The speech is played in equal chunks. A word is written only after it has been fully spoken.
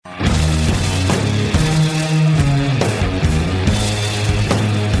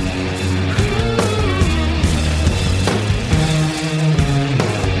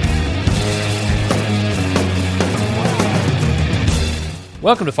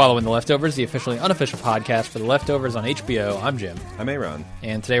Welcome to Following the Leftovers, the officially unofficial podcast for The Leftovers on HBO. I'm Jim. I'm Aaron.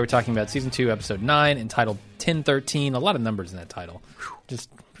 And today we're talking about Season 2, Episode 9, entitled 1013. A lot of numbers in that title. Just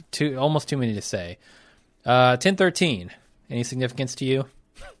almost too many to say. 1013. Any significance to you?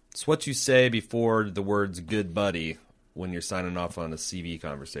 It's what you say before the words good buddy when you're signing off on a CV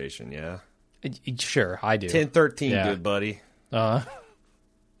conversation, yeah? Sure, I do. 1013, yeah. Good buddy.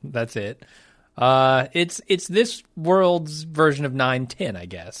 That's it. It's this world's version of 910, I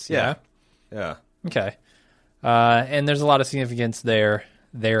guess. Yeah. Okay. And there's a lot of significance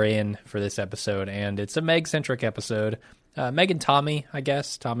therein for this episode, and it's a Meg-centric episode. Meg and Tommy, I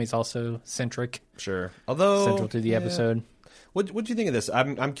guess. Tommy's also centric. Sure. Although central to the episode. What'd you think of this?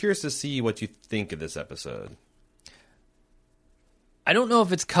 I'm curious to see what you think of this episode. I don't know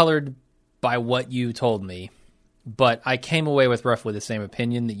if it's colored by what you told me, but I came away with roughly the same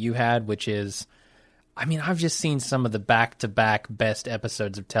opinion that you had, which is, I mean, I've just seen some of the back-to-back best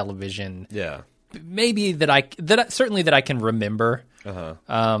episodes of television. Yeah. Maybe that I can remember.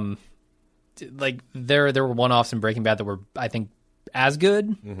 Uh-huh. Like there were one-offs in Breaking Bad that were, I think, as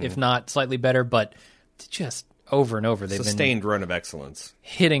good, if not slightly better, but just over and over they've sustained run of excellence,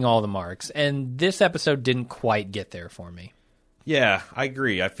 hitting all the marks. And this episode didn't quite get there for me. Yeah, I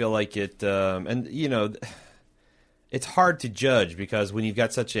agree. I feel like it, and you know, it's hard to judge because when you've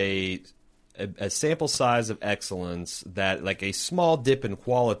got such a sample size of excellence, that like a small dip in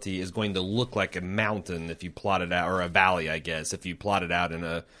quality is going to look like a mountain if you plot it out, or a valley, I guess, if you plot it out in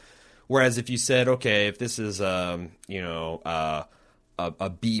a. Whereas if you said, okay, if this is a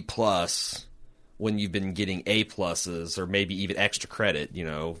B plus, when you've been getting A pluses or maybe even extra credit, you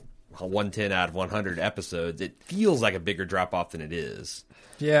know, 110 out of 100 episodes, it feels like a bigger drop off than it is.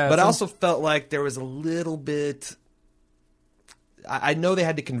 Yeah, but I also felt like there was a little bit. I know they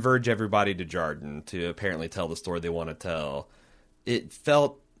had to converge everybody to Jarden to apparently tell the story they want to tell. It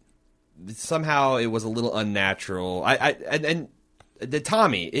felt somehow it was a little unnatural. Tommy's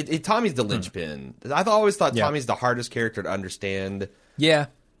the linchpin. I've always thought Tommy's the hardest character to understand. Yeah.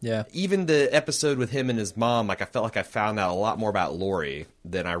 Even the episode with him and his mom, like I felt like I found out a lot more about Lori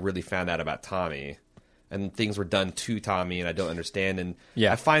than I really found out about Tommy. And things were done to Tommy, and I don't understand. And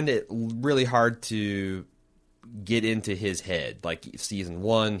I find it really hard to get into his head. Like season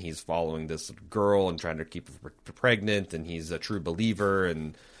 1, he's following this girl and trying to keep her pregnant, and he's a true believer,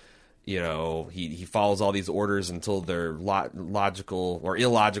 and you know he follows all these orders until their logical or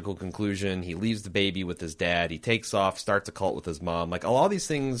illogical conclusion. He leaves the baby with his dad. He takes off, starts a cult with his mom. Like all these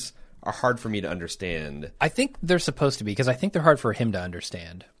things are hard for me to understand. I think they're supposed to be, because I think they're hard for him to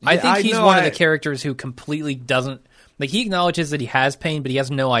understand. Yeah, I think he's one of the characters who completely doesn't. Like, he acknowledges that he has pain, but he has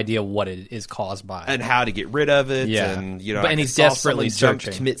no idea what it is caused by. And how to get rid of it. Yeah. And, you know, and he's desperately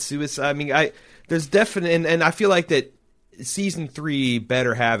searching. Commit suicide. I mean, there's definite, and I feel like that season 3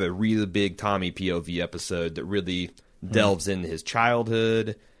 better have a really big Tommy POV episode that really delves into his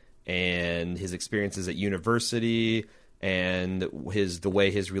childhood and his experiences at university and the way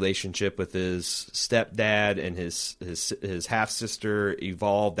his relationship with his stepdad and his half-sister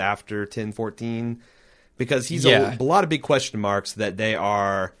evolved after 1014. Because he's a lot of big question marks that they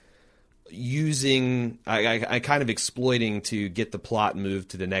are using, I kind of exploiting to get the plot moved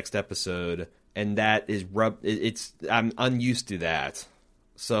to the next episode, and that is I'm unused to that,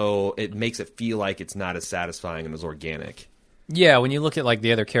 so it makes it feel like it's not as satisfying and as organic. Yeah, when you look at like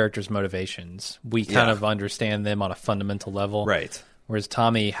the other characters' motivations, we kind of understand them on a fundamental level, right? Whereas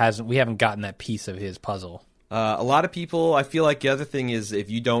Tommy we haven't gotten that piece of his puzzle. A lot of people, I feel like the other thing is if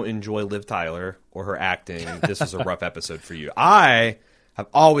you don't enjoy Liv Tyler or her acting, this is a rough episode for you. I have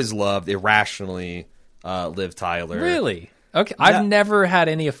always loved irrationally Liv Tyler. Really? Okay, yeah. I've never had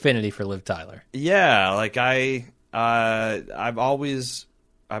any affinity for Liv Tyler. Yeah, like I've always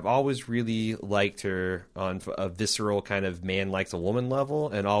really liked her on a visceral kind of man likes a woman level,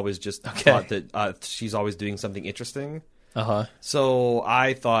 and always just thought that she's always doing something interesting. So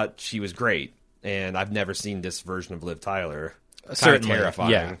I thought she was great. And I've never seen this version of Liv Tyler. Certainly,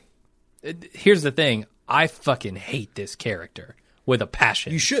 terrifying. Yeah. Here's the thing: I fucking hate this character with a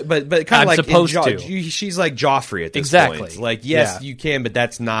passion. You should, but kind of like supposed to. She's like Joffrey at this point. Like, yes, you can, but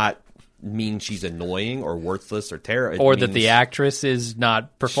that's not mean she's annoying or worthless or terrible. Or that the actress is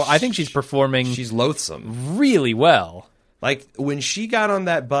not performing. I think she's performing. She's loathsome, really well. Like when she got on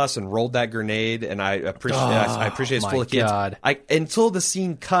that bus and rolled that grenade, and I appreciate it's full of kids. God. Until the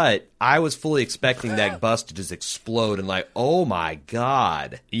scene cut, I was fully expecting that bus to just explode, and like, oh my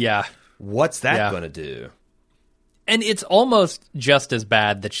god, yeah, what's that going to do? And it's almost just as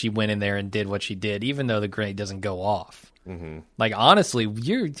bad that she went in there and did what she did, even though the grenade doesn't go off. Like, honestly,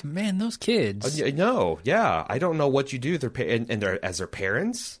 man, those kids. No, yeah, I don't know what you do with and they're as their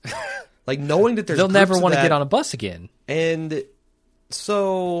parents, like knowing that they'll never want to get on a bus again. And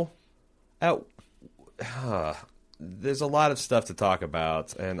so, there's a lot of stuff to talk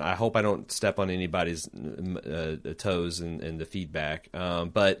about, and I hope I don't step on anybody's toes in the feedback.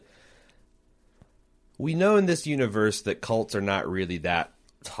 But we know in this universe that cults are not really that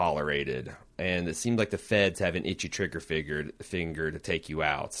tolerated. And it seems like the feds have an itchy trigger finger to take you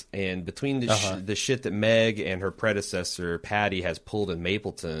out. And between the shit that Meg and her predecessor, Patty, has pulled in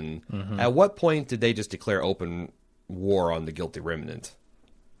Mapleton, at what point did they just declare open war on the guilty remnant?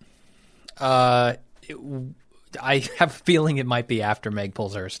 I have a feeling it might be after Meg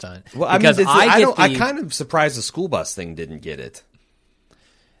pulls her stunt. Well, I mean, I kind of surprised the school bus thing didn't get it.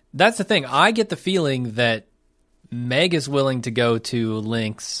 That's the thing. I get the feeling that Meg is willing to go to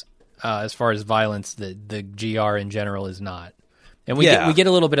lengths as far as violence that the GR in general is not. And we get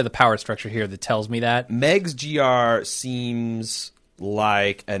a little bit of the power structure here that tells me that. Meg's GR seems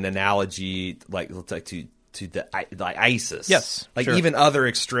like an analogy to ISIS. Yes. Like sure. even other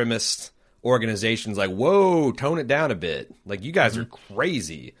extremist organizations like, whoa, tone it down a bit. Like, you guys are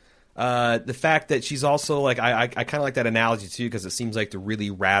crazy. The fact that she's also like, I kind of like that analogy too, because it seems like the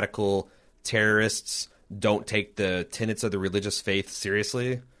really radical terrorists don't take the tenets of the religious faith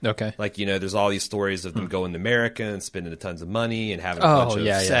seriously. Okay. Like, there's all these stories of them going to America and spending tons of money and having a bunch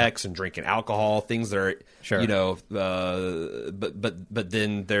of sex and drinking alcohol, things that are, sure. But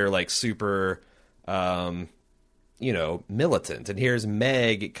then they're like super, militant. And here's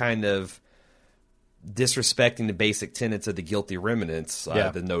Meg kind of disrespecting the basic tenets of the guilty remnants,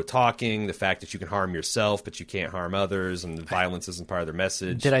 the no talking, the fact that you can harm yourself but you can't harm others, and the violence isn't part of their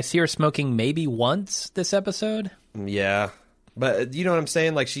message. Did I see her smoking maybe once this episode? Yeah, but you know what I'm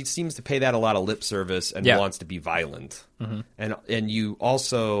saying? Like, she seems to pay that a lot of lip service and wants to be violent. And you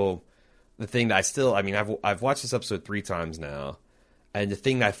also, the thing that I've watched this episode 3 times now, and the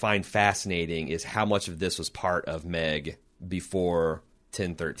thing that I find fascinating is how much of this was part of Meg before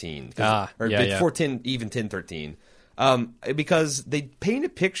 10-13, before 10-13, because they paint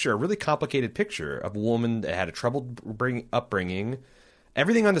a really complicated picture of a woman that had a troubled upbringing.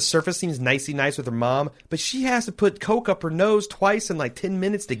 Everything on the surface seems nicey nice with her mom, but she has to put coke up her nose twice in like 10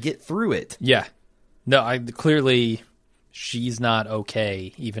 minutes to get through it. Yeah, no, clearly she's not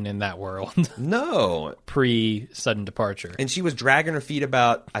okay even in that world. No, pre-sudden departure. And she was dragging her feet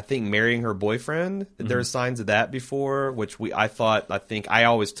about, I think, marrying her boyfriend. There are signs of that before, which I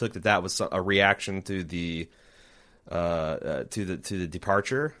always took that was a reaction to the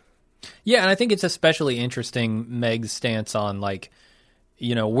departure. Yeah, and I think it's especially interesting Meg's stance on, like,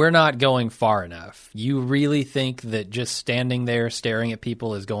 we're not going far enough. You really think that just standing there staring at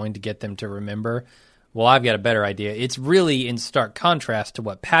people is going to get them to remember? Well, I've got a better idea. It's really in stark contrast to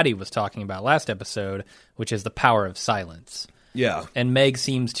what Patty was talking about last episode, which is the power of silence. Yeah. And Meg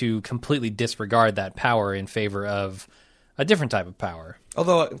seems to completely disregard that power in favor of a different type of power.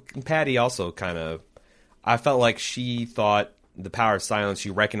 Although Patty also I felt like she thought the power of silence, she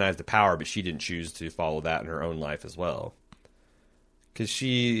recognized the power, but she didn't choose to follow that in her own life as well. Because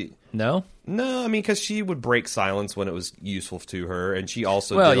she... No, I mean, because she would break silence when it was useful to her, and she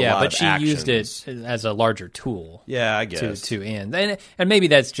also did a lot of but she actions. used it as a larger tool. Yeah, I guess. To end. And maybe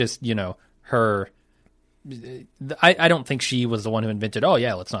that's just, her... I don't think she was the one who invented,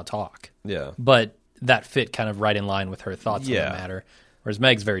 let's not talk. Yeah. But that fit kind of right in line with her thoughts on the matter, whereas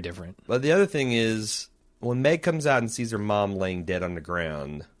Meg's very different. But the other thing is, when Meg comes out and sees her mom laying dead on the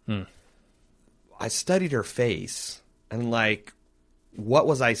ground, I studied her face, and like... what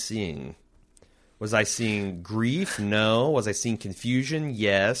was I seeing? Was I seeing grief? No. Was I seeing confusion?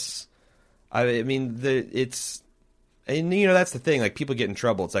 Yes. I mean, that's the thing. Like, people get in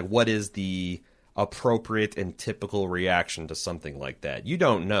trouble. It's like, what is the appropriate and typical reaction to something like that? You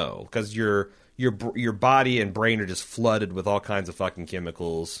don't know, because your body and brain are just flooded with all kinds of fucking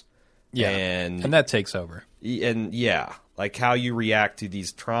chemicals. Yeah, and that takes over. And like how you react to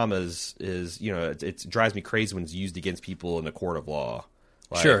these traumas is, it drives me crazy when it's used against people in a court of law.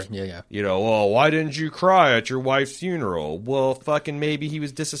 Like, sure, yeah. Well, why didn't you cry at your wife's funeral? Well, fucking maybe he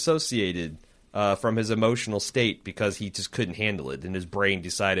was disassociated from his emotional state because he just couldn't handle it, and his brain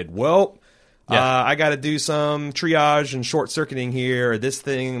decided, I got to do some triage and short-circuiting here, or this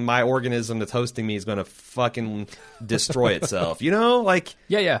thing, my organism that's hosting me is going to fucking destroy itself. Like...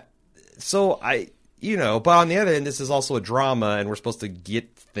 Yeah. So but on the other end, this is also a drama, and we're supposed to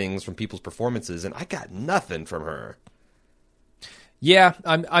get things from people's performances, and I got nothing from her. Yeah,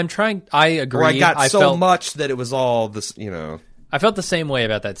 I'm trying. I agree. Or I got so much that it was all this, I felt the same way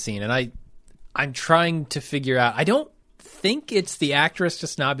about that scene, and I'm trying to figure out. I don't think it's the actress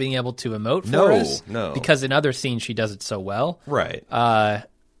just not being able to emote for No, us. no. Because in other scenes she does it so well. Right.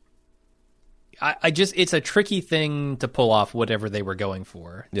 I just, it's a tricky thing to pull off whatever they were going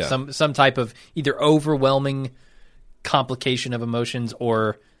for. Yeah. Some type of either overwhelming complication of emotions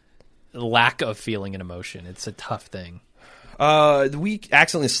or lack of feeling an emotion. It's a tough thing. We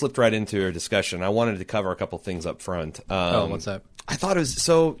accidentally slipped right into our discussion. I wanted to cover a couple things up front. What's that? I thought it was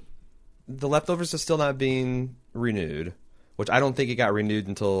so. The Leftovers is still not being renewed, which I don't think it got renewed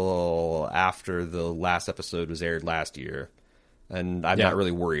until after the last episode was aired last year. And I'm not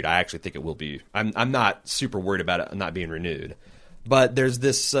really worried. I actually think it will be. I'm not super worried about it not being renewed. But there's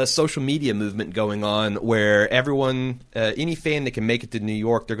this social media movement going on where everyone, any fan that can make it to New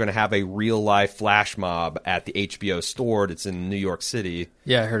York, they're going to have a real life flash mob at the HBO store that's in New York City.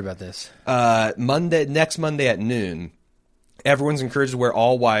 Yeah, I heard about this. Next Monday at noon. Everyone's encouraged to wear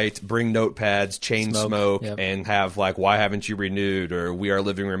all white, bring notepads, chain smoke, and have like, why haven't you renewed? Or we are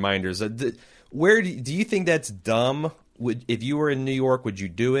living reminders. Where do you think that's dumb? If you were in New York, would you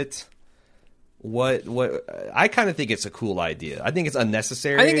do it? What? I kind of think it's a cool idea. I think it's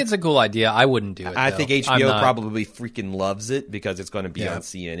unnecessary. I think it's a cool idea. I wouldn't do it. I though. think HBO probably freaking loves it because it's going to be on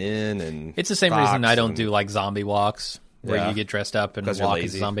CNN and it's the same Fox reason I don't do like zombie walks where you get dressed up and walk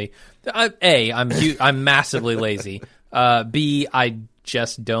as a zombie. I'm massively lazy. B, I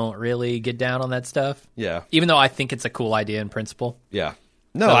just don't really get down on that stuff. Yeah. Even though I think it's a cool idea in principle. Yeah.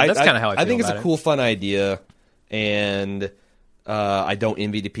 No, so that's kind of how I feel. I think it's about a cool, fun idea, and I don't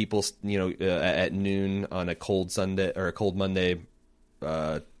envy the people, at noon on a cold Sunday or a cold Monday,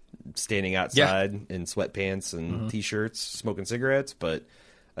 standing outside in sweatpants and t-shirts, smoking cigarettes. But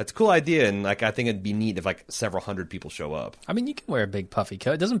it's a cool idea, and like I think it'd be neat if like several hundred people show up. I mean, you can wear a big puffy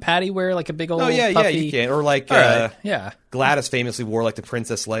coat. Doesn't Patty wear like a big old? Oh yeah, puffy... you can. Or like, Gladys famously wore like the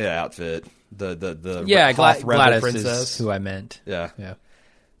Princess Leia outfit. The Hoth Rebel Gladys princess. is who I meant. Yeah.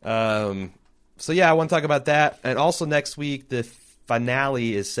 So I want to talk about that, and also next week the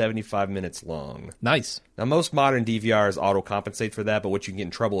finale is 75 minutes long. Nice. Now most modern DVRs auto compensate for that, but what you can get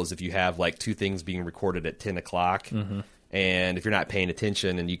in trouble is if you have like two things being recorded at 10 o'clock. And if you're not paying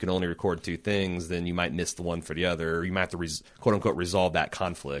attention and you can only record two things, then you might miss the one for the other. Or you might have to quote unquote resolve that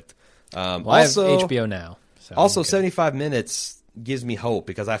conflict. I have HBO now. So also, 75 minutes gives me hope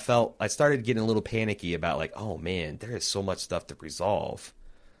because I started getting a little panicky about like, oh man, there is so much stuff to resolve.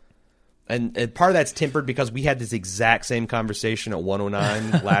 And part of that's tempered because we had this exact same conversation at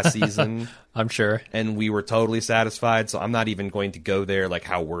 109 last season. I'm sure. And we were totally satisfied. So I'm not even going to go there. Like,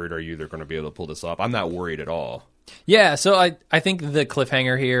 how worried are you they're going to be able to pull this off? I'm not worried at all. Yeah, so I think the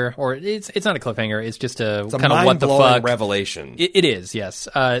cliffhanger here, or it's not a cliffhanger, it's just it's a kind of what the fuck revelation. It is, yes.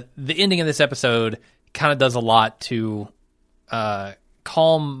 The ending of this episode kind of does a lot to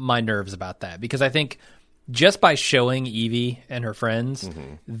calm my nerves about that, because I think just by showing Evie and her friends,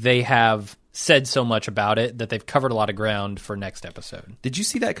 they have said so much about it that they've covered a lot of ground for next episode. Did you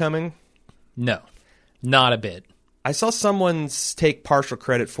see that coming? No, not a bit. I saw someone take partial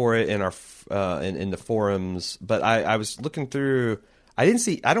credit for it in our in the forums, but I was looking through. I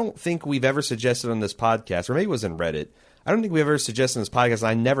don't think we've ever suggested on this podcast, or maybe it was in Reddit. I don't think we ever suggested on this podcast.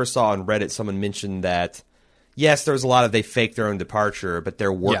 I never saw on Reddit someone mention that. Yes, there was a lot of they faked their own departure, but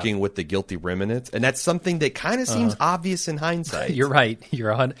they're working with the guilty remnant, and that's something that kind of seems obvious in hindsight. You're right.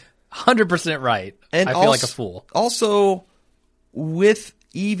 You're 100% right. And I feel like a fool. Also, with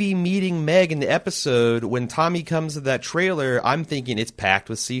Evie meeting Meg in the episode, when Tommy comes to that trailer, I'm thinking it's packed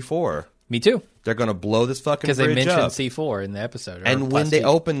with C4. Me too. They're going to blow this fucking bridge up. Because they mentioned C4 in the episode. And when they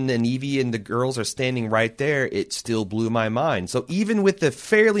open and Evie and the girls are standing right there, it still blew my mind. So even with the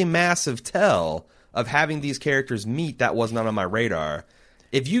fairly massive tell of having these characters meet, that was not on my radar.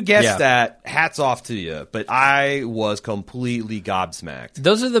 If you guessed that, hats off to you. But I was completely gobsmacked.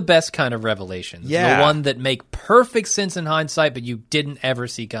 Those are the best kind of revelations. Yeah. The one that make perfect sense in hindsight, but you didn't ever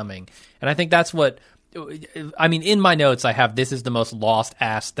see coming. And I think that's what... I mean, in my notes, I have this is the most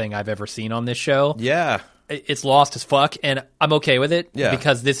lost-ass thing I've ever seen on this show. Yeah. It's lost as fuck, and I'm okay with it. Yeah.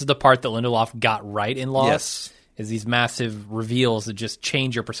 Because this is the part that Lindelof got right in Lost. Yes. Is these massive reveals that just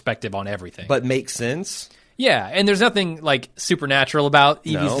change your perspective on everything. But make sense. Yeah, and there's nothing like supernatural about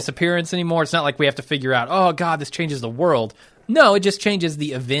Evie's disappearance anymore. It's not like we have to figure out, oh god, this changes the world. No, it just changes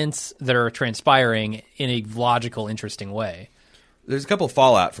the events that are transpiring in a logical, interesting way. There's a couple of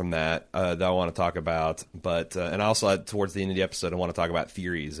fallout from that that I want to talk about, but and also towards the end of the episode, I want to talk about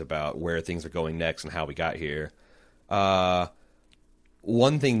theories about where things are going next and how we got here. One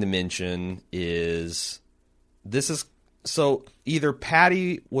thing to mention is so either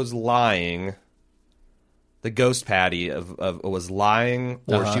Patty was lying. The ghost Patty was lying,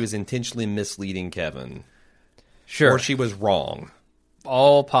 or she was intentionally misleading Kevin. Sure. or she was wrong.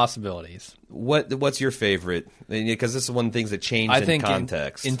 All possibilities. What's your favorite? Because this is one of the things that changed I in think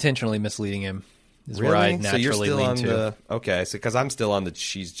context. intentionally misleading him is Really? where I So you're naturally still lean on to. the okay. So because I'm still on the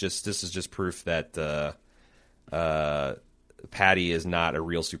this is just proof that Patty is not a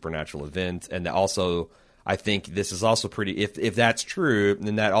real supernatural event, and also I think this is also pretty. If that's true,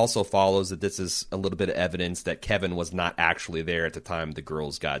 then that also follows that this is a little bit of evidence that Kevin was not actually there at the time the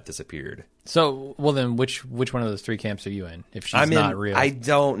girls got disappeared. So, well, then, which one of those three camps are you in? If she's not real, I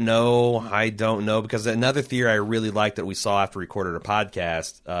don't know. Because another theory I really like that we saw after we recorded a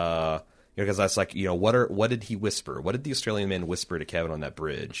podcast, because I was like, what did he whisper? What did the Australian man whisper to Kevin on that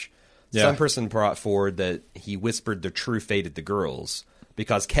bridge? Yeah. Some person brought forward that he whispered the true fate of the girls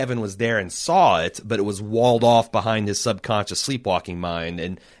because Kevin was there and saw it, but it was walled off behind his subconscious sleepwalking mind,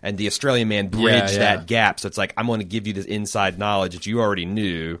 and the Australian man bridged that gap. So it's like, I'm going to give you this inside knowledge that you already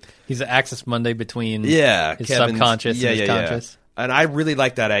knew. he's an Axis Monday between His subconscious and his conscious. And I really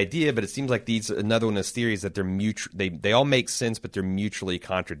like that idea, but it seems like another one of those theories that they're they all make sense, but they're mutually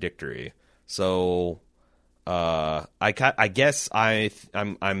contradictory. So I guess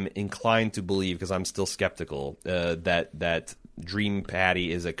I'm inclined to believe, because I'm still skeptical, that Dream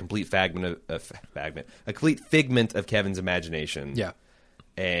Patty is a complete figment of Kevin's imagination. Yeah.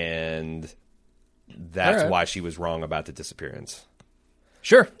 And that's right. why she was wrong about the disappearance.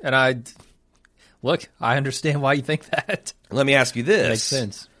 Sure. And I understand why you think that. Let me ask you this. Makes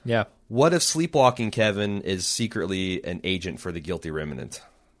sense. Yeah. What if sleepwalking Kevin is secretly an agent for the Guilty Remnant?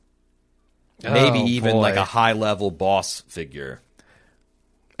 Maybe even like a high-level boss figure.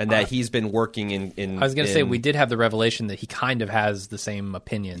 And that he's been working in I was going to say, we did have the revelation that he kind of has the same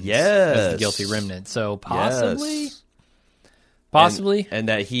opinions as the Guilty Remnant. So possibly? Yes. Possibly. And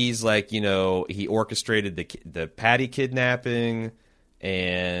that he's like, he orchestrated the Patty kidnapping,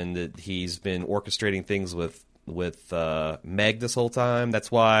 and he's been orchestrating things with Meg this whole time. That's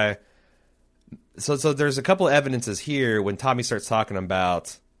why. So there's a couple of evidences here when Tommy starts talking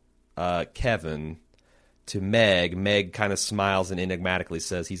about Kevin to Meg kind of smiles and enigmatically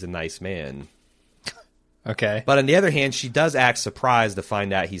says he's a nice man. Okay. But on the other hand, she does act surprised to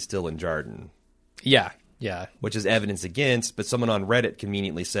find out he's still in Jarden. Yeah. Yeah. Which is evidence against, but someone on Reddit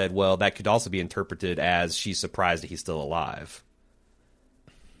conveniently said, well, that could also be interpreted as she's surprised that he's still alive.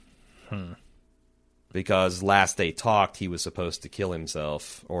 Because last they talked, he was supposed to kill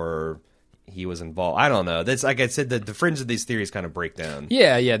himself, or he was involved. I don't know. That's, like I said, the fringe of these theories kind of break down.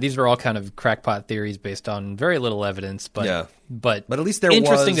 Yeah. These are all kind of crackpot theories based on very little evidence, but at least there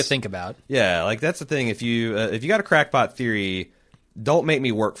interesting was to think about. Yeah, like that's the thing. If you got a crackpot theory, don't make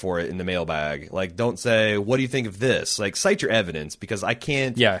me work for it in the mailbag. Like, don't say, "What do you think of this?" Like, cite your evidence, because I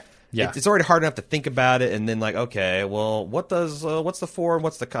can't. Yeah. It's already hard enough to think about it, and then like, okay, well, what's the for and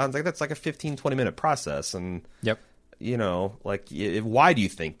what's the cons? Like, that's like a 15-20 minute process, and Yep. Why do you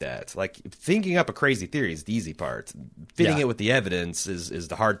think that? Like, thinking up a crazy theory is the easy part. Fitting it with the evidence is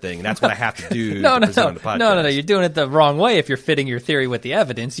the hard thing, and that's what I have to do. No. On the podcast. No. You're doing it the wrong way. If you're fitting your theory with the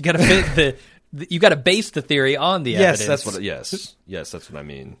evidence, you got to fit you got to base the theory on the evidence. Yes, that's what I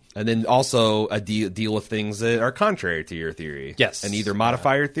mean. And then also deal with things that are contrary to your theory. Yes. And either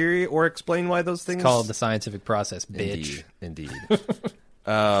modify your theory or explain why those things. It's called the scientific process, bitch. Indeed.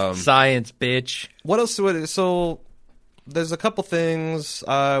 Science, bitch. What else? So there's a couple things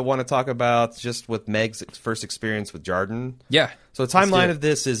I want to talk about just with Meg's first experience with Jarden. Yeah. So the timeline of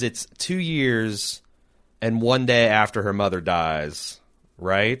this is it's 2 years and 1 day after her mother dies,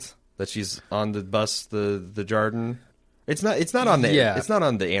 right? That she's on the bus, the Jarden. It's not on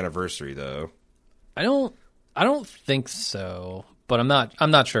the anniversary though. I don't think so, but I'm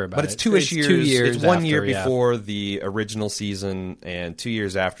not sure about it. But it's 2-ish years. 2 years. It's 1 after, year before the original season and 2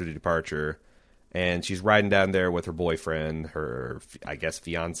 years after the departure. And she's riding down there with her boyfriend, her, I guess,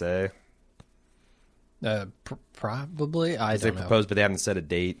 fiance. Probably. I don't know. They proposed, but they haven't set a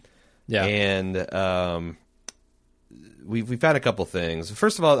date. Yeah. And we found a couple things.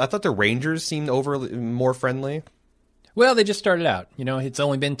 First of all, I thought the Rangers seemed more friendly. Well, they just started out. It's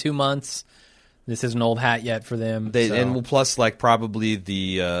only been 2 months. This isn't old hat yet for them. And plus, like, probably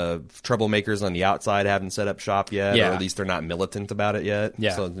the troublemakers on the outside haven't set up shop yet, or at least they're not militant about it yet.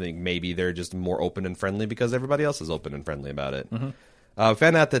 Yeah. So I think maybe they're just more open and friendly because everybody else is open and friendly about it. Mm-hmm.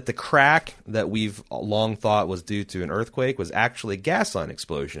 Found out that the crack that we've long thought was due to an earthquake was actually a gas line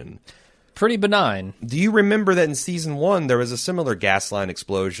explosion. Pretty benign. Do you remember that in season 1 there was a similar gas line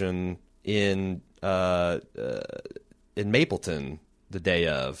explosion in Mapleton the day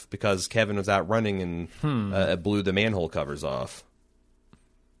of, because Kevin was out running and blew the manhole covers off.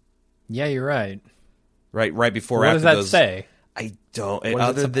 Yeah, you're right. Right before. What after does that those, say? don't. What is it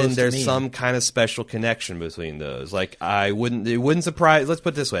Other than supposed to there's mean? some kind of special connection between those. Like it wouldn't surprise. Let's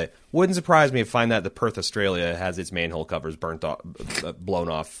put it this way: wouldn't surprise me if find out that Perth, Australia, has its manhole covers blown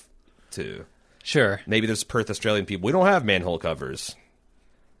off too. Sure. Maybe there's Perth, Australian people. We don't have manhole covers.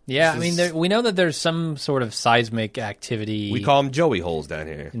 Yeah, I mean, we know that there's some sort of seismic activity. We call them Joey holes down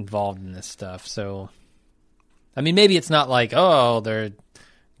here. Involved in this stuff. So, I mean, maybe it's not like, oh, their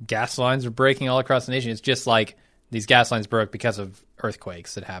gas lines are breaking all across the nation. It's just like these gas lines broke because of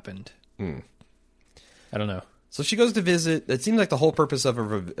earthquakes that happened. I don't know. So she goes to visit. It seems like the whole purpose of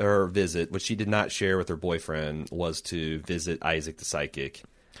her visit, which she did not share with her boyfriend, was to visit Isaac the psychic.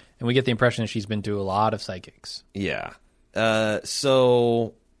 And we get the impression that she's been to a lot of psychics. Yeah.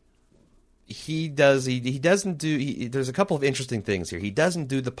 So he doesn't do. There's a couple of interesting things here. He doesn't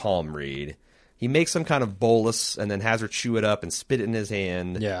do the palm read. He makes some kind of bolus and then has her chew it up and spit it in his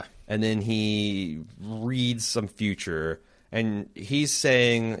hand. Yeah. And then he reads some future. And he's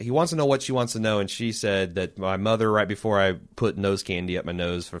saying he wants to know what she wants to know. And she said that my mother, right before I put nose candy up my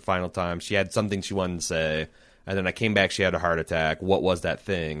nose for the final time, she had something she wanted to say. And then I came back, she had a heart attack. What was that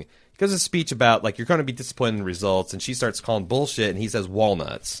thing? He gives a speech about, like, you're going to be disappointed in the results. And she starts calling bullshit, and he says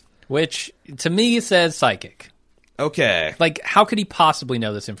walnuts. Which, to me, says psychic. Okay. Like, how could he possibly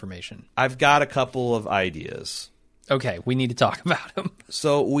know this information? I've got a couple of ideas. Okay, we need to talk about him.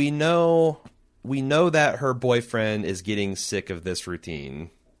 So we know that her boyfriend is getting sick of this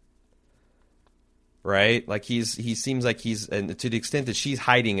routine. Right? Like he seems like and to the extent that she's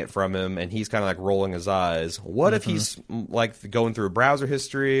hiding it from him and he's kind of like rolling his eyes. What if he's like going through a browser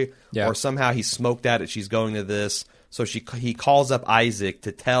history or somehow he smoked out that she's going to this? So he calls up Isaac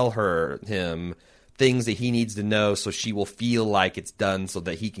to tell him things that he needs to know so she will feel like it's done so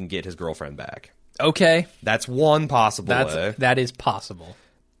that he can get his girlfriend back. Okay. That's one possible way. That is possible.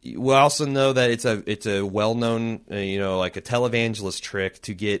 We also know that it's a well-known, like a televangelist trick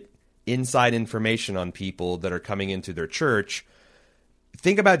to get inside information on people that are coming into their church.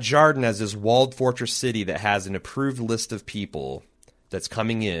 Think about Jarden as this walled fortress city that has an approved list of people that's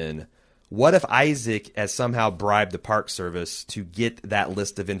coming in. What if Isaac has somehow bribed the Park Service to get that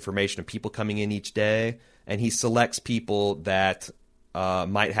list of information of people coming in each day, and he selects people that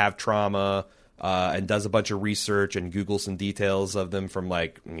might have trauma, and does a bunch of research and Googles some details of them from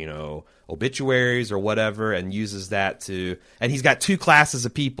obituaries or whatever and uses that to... And he's got two classes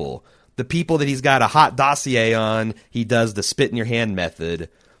of people. The people that he's got a hot dossier on, he does the spit in your hand method.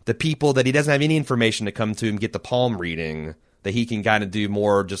 The people that he doesn't have any information to come to him get the palm reading, that he can kind of do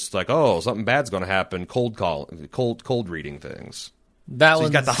more just like, oh, something bad's going to happen, cold reading things. So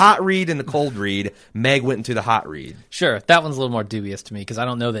he's got the hot read and the cold read. Meg went into the hot read. Sure, that one's a little more dubious to me because I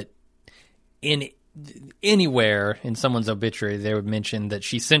don't know that anywhere in someone's obituary they would mention that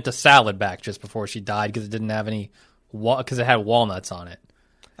she sent a salad back just before she died because it didn't have because it had walnuts on it.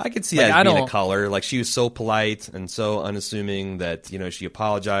 I could see that being a color. Like she was so polite and so unassuming that she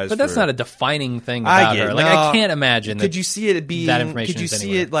apologized. But that's not a defining thing about her. Like I can't imagine. Could you see it being that information? Could you see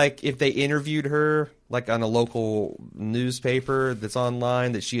anywhere. it like if they interviewed her like on a local newspaper that's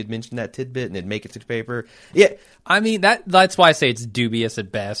online that she had mentioned that tidbit and it'd make it to the paper? Yeah, I mean that's why I say it's dubious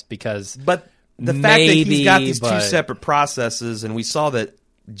at best because. But the fact that he's got these two separate processes, and we saw that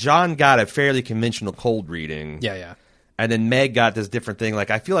John got a fairly conventional cold reading. Yeah. And then Meg got this different thing.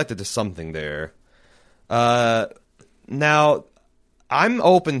 Like, I feel like there's something there. Now, I'm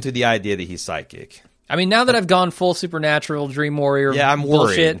open to the idea that he's psychic. I mean, now that I've gone full supernatural Dream Warrior I'm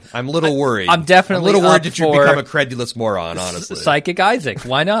bullshit, worried. I'm a little worried. I'm definitely a little worried that you for become a credulous moron, honestly. Psychic Isaac.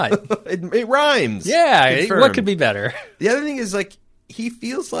 Why not? It rhymes. Yeah, Confirmed. what could be better? The other thing is, like, he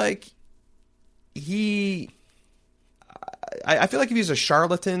feels like I feel like if he was a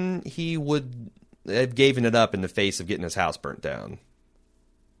charlatan, he would have given it up in the face of getting his house burnt down.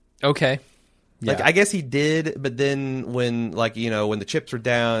 Okay. Yeah. Like, I guess he did, but then when the chips were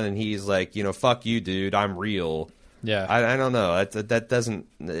down and he's like, fuck you, dude, I'm real. Yeah. I don't know. That doesn't...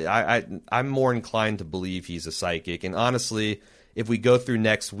 I'm more inclined to believe he's a psychic. And honestly, if we go through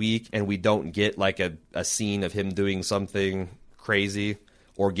next week and we don't get, like, a scene of him doing something crazy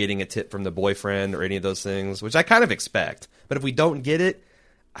or getting a tip from the boyfriend or any of those things, which I kind of expect, but if we don't get it,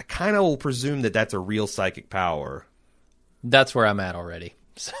 I kind of will presume that that's a real psychic power. That's where I'm at already.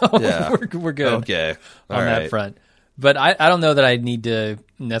 So yeah. we're good okay. on that front. But I don't know that I need to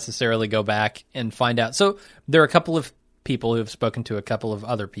necessarily go back and find out. So there are a couple of people who have spoken to a couple of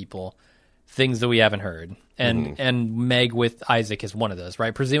other people, things that we haven't heard. And Meg with Isaac is one of those,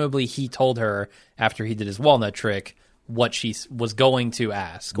 right? Presumably he told her after he did his walnut trick what she was going to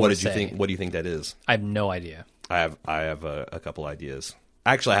ask. What did you think? What do you think that is? I have no idea. I have a couple ideas.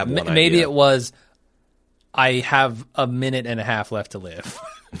 Actually, I have one idea. Maybe it was I have a minute and a half left to live.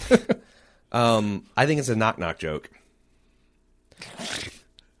 I think it's a knock-knock joke.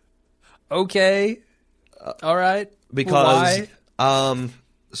 Okay. All right. Because why?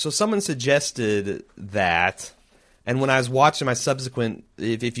 So someone suggested that, and when I was watching my subsequent,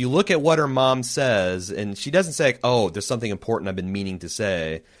 if you look at what her mom says, and she doesn't say, like, oh, there's something important I've been meaning to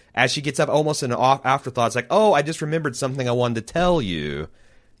say, as she gets up almost an afterthought, it's like, oh, I just remembered something I wanted to tell you.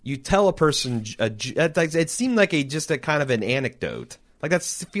 You tell a person, it seemed like just a kind of an anecdote. Like that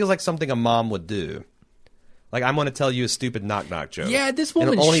feels like something a mom would do. Like, I'm going to tell you a stupid knock-knock joke. Yeah, this It'll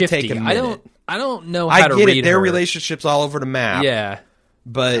woman's only shifty. take a minute. I don't know how to get read it. Their her. relationship's all over the map. Yeah.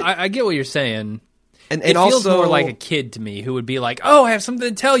 But I get what you're saying. and It feels also more like a kid to me who would be like, "Oh, I have something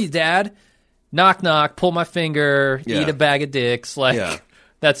to tell you, Dad." Knock knock, pull my finger, Yeah. eat a bag of dicks, like Yeah.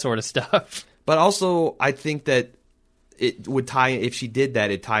 that sort of stuff. But also, I think that it would tie if she did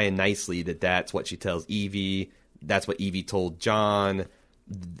that, it'd tie in nicely that that's what she tells Evie. That's what Evie told John.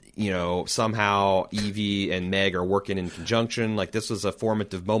 You know, somehow Evie and Meg are working in conjunction. Like, this was a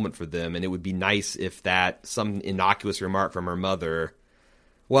formative moment for them, and it would be nice if that some innocuous remark from her mother.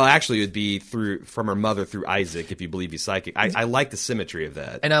 Well, actually, it would be from her mother through Isaac, if you believe he's psychic. I like the symmetry of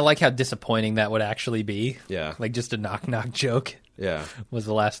that. And I like how disappointing that would actually be. Yeah. Like just a knock knock joke Yeah. was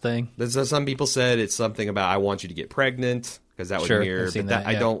the last thing. Some people said it's something about I want you to get pregnant, because that would Sure, mirror. I've seen But that,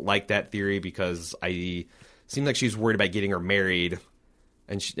 I yeah. don't like that theory, because it seemed like she's worried about getting her married,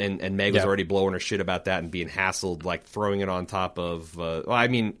 and Meg was Yeah. already blowing her shit about that and being hassled, like throwing it on top of. Well, I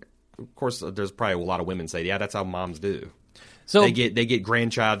mean, of course, there's probably a lot of women say, yeah, that's how moms do. So They get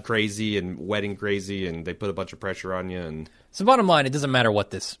grandchild crazy and wedding crazy, and they put a bunch of pressure on you. And So bottom line, it doesn't matter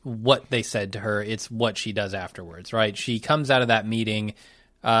what they said to her. It's what she does afterwards, right? She comes out of that meeting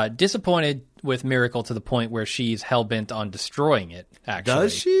disappointed with Miracle to the point where she's hell-bent on destroying it, actually.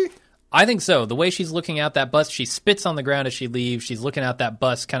 does she? I think so. The way she's looking out that bus, she spits on the ground as she leaves. She's looking out that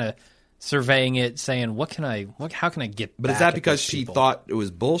bus, kind of surveying it, saying, how can I get But back is that at because those she people?" thought it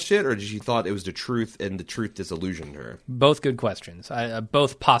was bullshit, or did she thought it was the truth and the truth disillusioned her? Both good questions.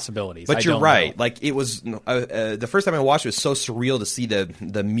 Both possibilities. But I you're don't right. know. Like, it was the first time I watched it was so surreal to see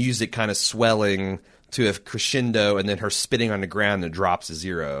the music kind of swelling to a crescendo, and then her spitting on the ground and it drops to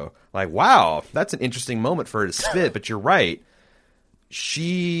zero. Like, wow, that's an interesting moment for her to spit. But you're right.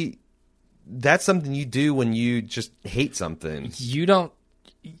 That's something you do when you just hate something. You don't...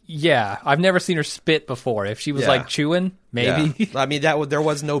 Yeah, I've never seen her spit before. If she was Yeah. like chewing, maybe. Yeah. I mean, there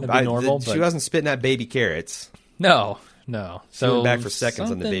was no. That'd be normal, she but- wasn't spitting at baby carrots. No. So went back for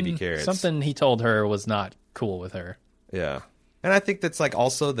seconds on the baby something- carrots. Something he told her was not cool with her. Yeah. And I think that's like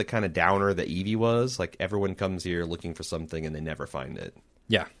also the kind of downer that Evie was. Like, everyone comes here looking for something and they never find it.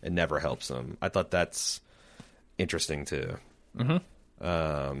 Yeah. It never helps them. I thought that's interesting too.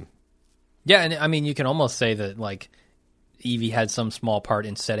 Yeah, and I mean, you can almost say that, like, Evie had some small part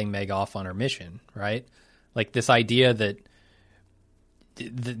in setting Meg off on her mission, right? Like, this idea that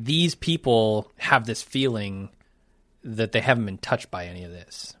these people have this feeling that they haven't been touched by any of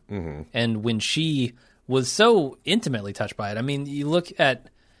this. Mm-hmm. And when she was so intimately touched by it, I mean, you look at,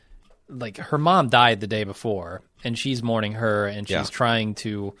 like, her mom died the day before, and she's mourning her, and she's Yeah. trying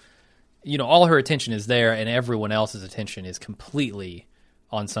to, all her attention is there, and everyone else's attention is completely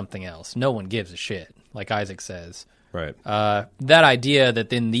on something else. No one gives a shit, like Isaac says. Right. That idea that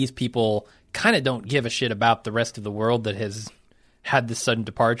then these people kind of don't give a shit about the rest of the world that has had this sudden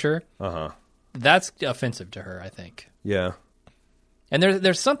departure, that's offensive to her, I think. Yeah. And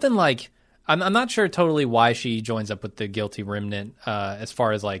there's something like, I'm not sure totally why she joins up with the Guilty Remnant, as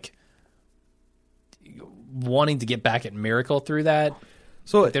far as, like, wanting to get back at Miracle through that.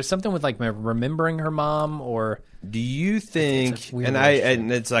 So There's something with, like, remembering her mom, or... do you think? It's a weird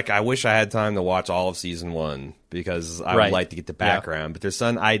And it's like, I wish I had time to watch all of season 1, because I would Right. like to get the Yeah. background. But there's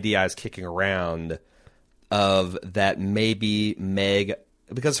some idea I was kicking around of that maybe Meg,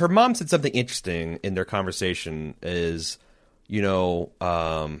 because her mom said something interesting in their conversation. Is oh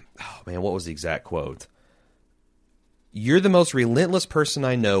man, what was the exact quote? You're the most relentless person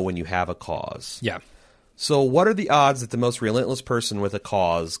I know when you have a cause. Yeah. So what are the odds that the most relentless person with a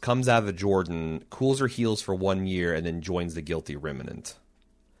cause comes out of the Jordan, cools her heels for 1 year, and then joins the Guilty Remnant?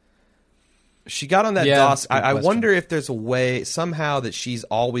 She got on that Yeah, DOS. good I question. wonder if there's a way, somehow, that she's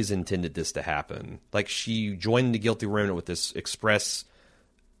always intended this to happen. Like, she joined the Guilty Remnant with this express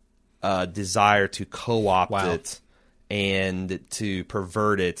desire to co-opt Wow. it and to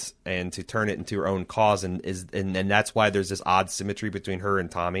pervert it and to turn it into her own cause. And that's why there's this odd symmetry between her and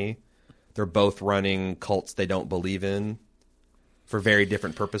Tommy. They're both running cults they don't believe in for very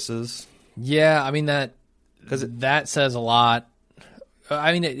different purposes. Yeah, I mean, that 'Cause that says a lot.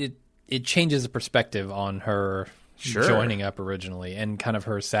 I mean, it changes the perspective on her joining up originally, and kind of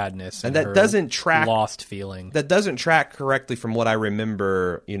her sadness, and that her doesn't track lost feeling. That doesn't track correctly from what I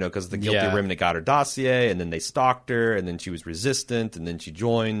remember. Because the Guilty Remnant got her dossier, and then they stalked her, and then she was resistant, and then she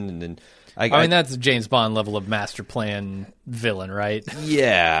joined, and then I mean that's a James Bond level of master plan villain, right?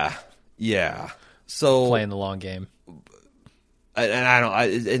 Yeah. So playing the long game.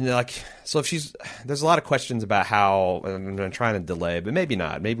 So if there's a lot of questions about how, and I'm trying to delay, but maybe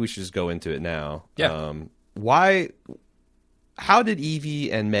not. Maybe we should just go into it now. Yeah. How did Evie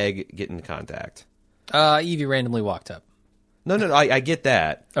and Meg get in contact? Evie randomly walked up. No, I get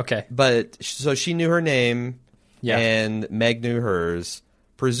that. Okay. But, so she knew her name, and Meg knew hers.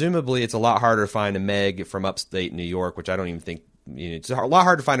 Presumably, it's a lot harder to find a Meg from upstate New York, which I don't even think, it's a lot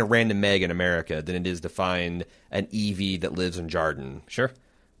harder to find a random Meg in America than it is to find an Evie that lives in Jarden. Sure.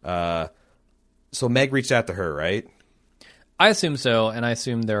 So Meg reached out to her, right? I assume so, and I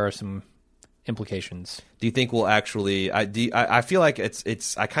assume there are some implications. Do you think we'll actually? I feel like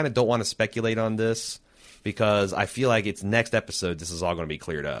it's. I kind of don't want to speculate on this because I feel like it's next episode. This is all going to be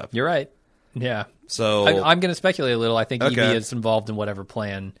cleared up. You're right. Yeah. So I'm going to speculate a little. I think Evie is involved in whatever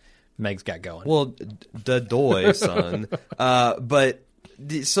plan Meg's got going. Well, the doy, son. But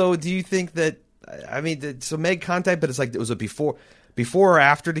so do you think that? I mean, so Meg contact, but it's like it was a before or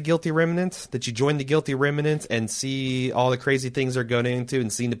after the Guilty Remnant, that you join the Guilty Remnant and see all the crazy things they're going into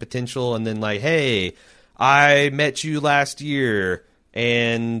and seeing the potential, and then like, hey, I met you last year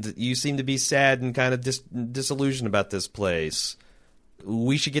and you seem to be sad and kind of disillusioned about this place.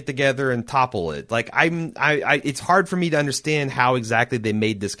 We should get together and topple it. Like it's hard for me to understand how exactly they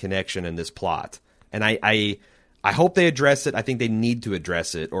made this connection in this plot, and I hope they address it. I think they need to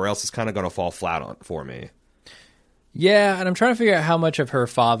address it, or else it's kind of going to fall flat for me. Yeah, and I'm trying to figure out how much of her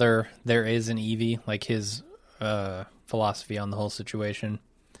father there is in Evie, like his philosophy on the whole situation,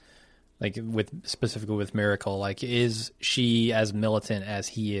 like specifically with Miracle. Like, is she as militant as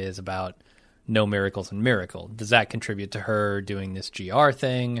he is about no miracles and Miracle? Does that contribute to her doing this GR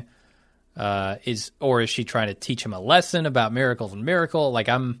thing? Is she trying to teach him a lesson about miracles and Miracle? Like,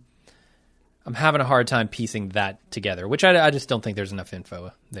 I'm having a hard time piecing that together, which I just don't think there's enough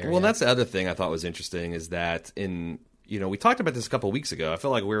info there. Well, that's the other thing I thought was interesting is that we talked about this a couple of weeks ago. I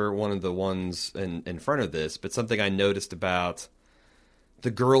feel like we were one of the ones in front of this, but something I noticed about the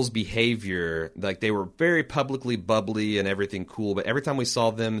girls' behavior, like they were very publicly bubbly and everything cool, but every time we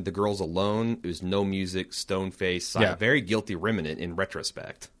saw them, the girls alone, it was no music, stone face, very Guilty Remnant in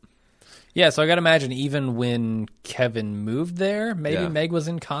retrospect. Yeah, so I got to imagine even when Kevin moved there, maybe Meg was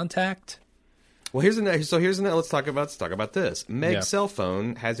in contact. Well, here's another. Let's talk about this. Meg's cell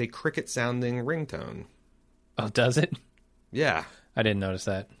phone has a cricket-sounding ringtone. Oh, does it? Yeah, I didn't notice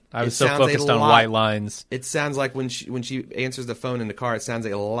that. I was so focused on white lines. It sounds like when she answers the phone in the car, it sounds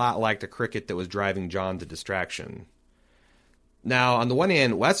a lot like the cricket that was driving John to distraction. Now, on the one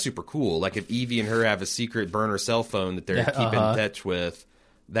hand, well, that's super cool. Like if Evie and her have a secret burner cell phone that they're keeping in touch with,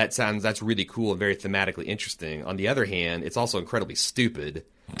 that's really cool and very thematically interesting. On the other hand, it's also incredibly stupid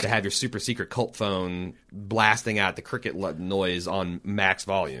to have your super secret cult phone blasting out the cricket noise on max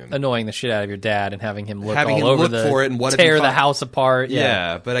volume, annoying the shit out of your dad, and having him look over for it and tear the house apart.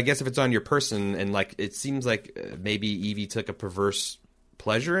 Yeah, but I guess if it's on your person, and like it seems like maybe Evie took a perverse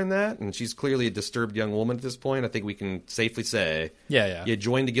pleasure in that, and she's clearly a disturbed young woman at this point. I think we can safely say, you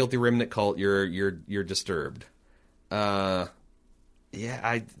joined the Guilty Remnant cult, you're disturbed.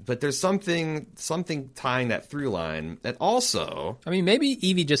 But there's something tying that through line. And also, I mean, maybe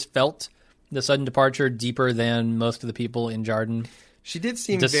Evie just felt the sudden departure deeper than most of the people in Jarden. She did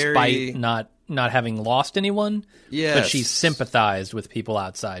seem despite not having lost anyone. Yes. But she sympathized with people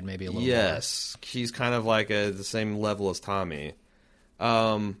outside maybe a little more. Yes. She's kind of like the same level as Tommy.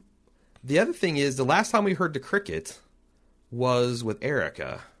 The other thing is, the last time we heard the cricket was with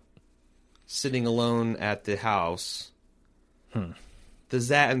Erica sitting alone at the house. Does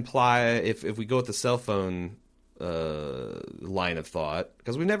that imply, if we go with the cell phone line of thought,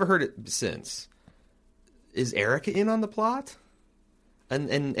 because we've never heard it since, is Erica in on the plot?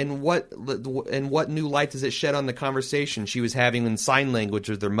 And what new light does it shed on the conversation she was having in sign language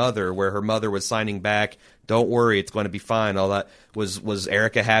with her mother, where her mother was signing back, "Don't worry, it's going to be fine." All that was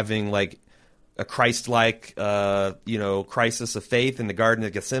Erica having like a Christ-like, crisis of faith in the Garden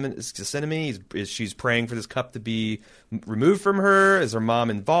of Gethsemane. She's praying for this cup to be removed from her. Is her mom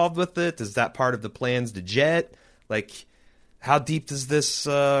involved with it? Is that part of the plans to jet? Like, how deep does this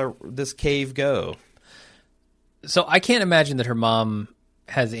cave go? So I can't imagine that her mom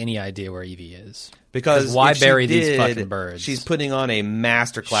has any idea where Evie is. Because why bury these fucking birds? She's putting on a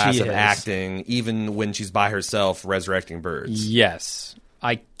masterclass of acting, even when she's by herself resurrecting birds. Yes.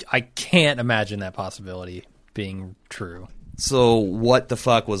 I I can't imagine that possibility being true. So what the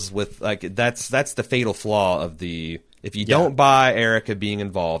fuck was with like that's the fatal flaw of the if you don't buy Erica being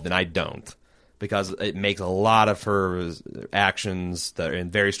involved, and I don't, because it makes a lot of her actions that are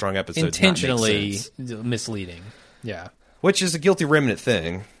in very strong episodes intentionally not make sense. Misleading. Yeah. Which is a guilty remnant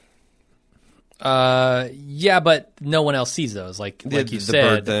thing. Yeah, but no one else sees those. Like you the said,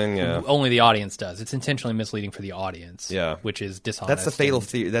 bird thing, yeah. Only the audience does. It's intentionally misleading for the audience. Yeah, which is dishonest. That's the fatal.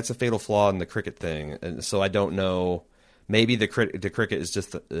 That's a fatal flaw in the cricket thing. And so I don't know. Maybe the cricket is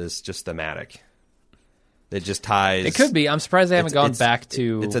just thematic. It just ties. It could be. I'm surprised they haven't gone back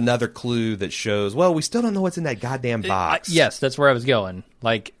to. It's another clue that shows. Well, we still don't know what's in that goddamn box. Yes, that's where I was going.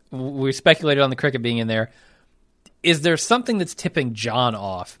 Like we speculated on the cricket being in there. Is there something that's tipping John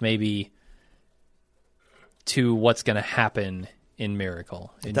off? Maybe. To what's going to happen in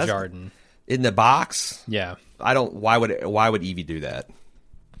Miracle in Jarden in the box? Yeah, I don't. Why would Evie do that?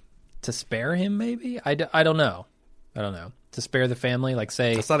 To spare him? Maybe I don't know. I don't know. To spare the family, like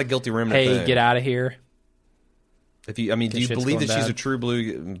say that's not a guilty remnant. Hey, thing. get out of here. If you, do you believe that she's a true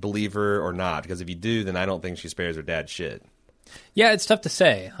blue believer or not? Because if you do, then I don't think she spares her dad shit. Yeah, it's tough to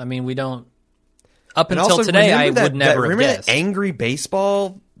say. I mean, we don't. Up until today, I would never have guessed. That angry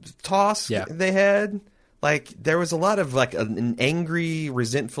baseball toss they had? Like, there was a lot of, like, an angry,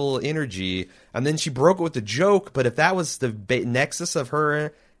 resentful energy, and then she broke it with a joke, but if that was the nexus of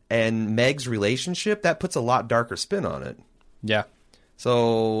her and Meg's relationship, that puts a lot darker spin on it. Yeah.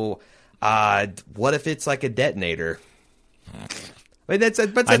 So, what if it's, like, a detonator? I mean, that's the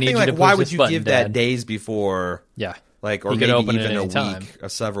thing, like, why would you give that days before? Yeah. Like, or maybe even a week, or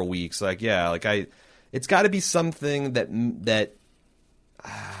several weeks. Like, yeah, like, it's got to be something that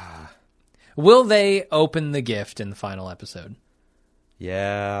Will they open the gift in the final episode?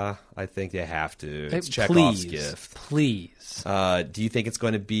 Yeah, I think they have to. It's Chekhov's gift. Please. Do you think it's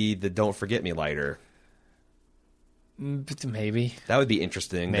going to be the Don't Forget Me lighter? Maybe. That would be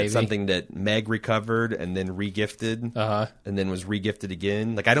interesting. Maybe. That's something that Meg recovered and then regifted, and then was regifted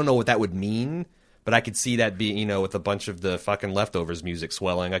again. Like, I don't know what that would mean, but I could see that being, with a bunch of the fucking Leftovers music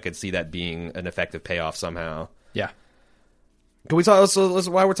swelling, I could see that being an effective payoff somehow. Yeah. Can we talk? So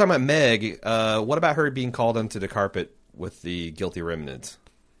while we're talking about Meg, what about her being called onto the carpet with the guilty remnant?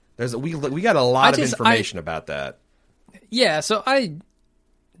 We got a lot of information about that. Yeah, so I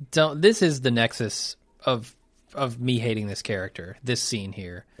don't. This is the nexus of me hating this character. This scene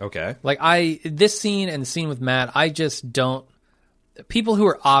here. Okay. Like this scene and the scene with Matt, I just don't. People who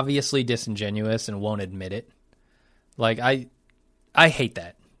are obviously disingenuous and won't admit it. Like I hate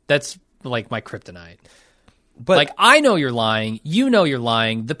that. That's like my kryptonite. But like, I know you're lying. You know you're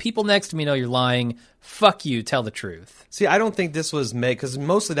lying. The people next to me know you're lying. Fuck you. Tell the truth. See, I don't think this was Meg, because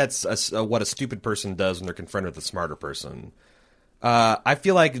mostly that's what a stupid person does when they're confronted with a smarter person. I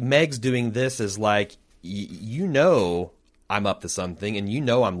feel like Meg's doing this as like, I'm up to something, and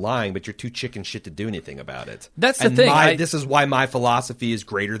I'm lying, but you're too chicken shit to do anything about it. That's the thing. This is why my philosophy is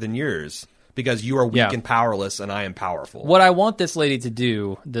greater than yours. Because you are weak and powerless, and I am powerful. What I want this lady to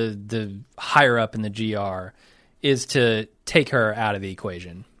do, the higher up in the GR, is to take her out of the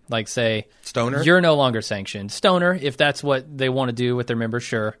equation. Like, say, Stoner, you're no longer sanctioned. Stoner, if that's what they want to do with their members,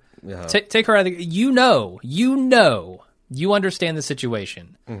 sure. Uh-huh. Take her out of the... You understand the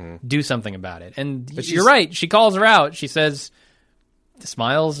situation. Mm-hmm. Do something about it. And you're right. She calls her out. She says,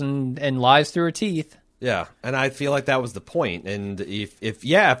 smiles and lies through her teeth. Yeah, and I feel like that was the point. And if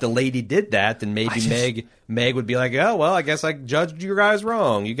the lady did that, then maybe Meg would be like, oh, well, I guess I judged you guys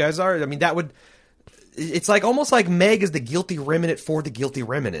wrong. You guys are... I mean, that would... It's like almost like Meg is the guilty remnant for the guilty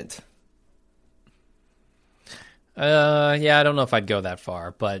remnant. Yeah, I don't know if I'd go that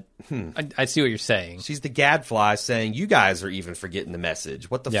far, but I see what you're saying. She's the gadfly saying, you guys are even forgetting the message.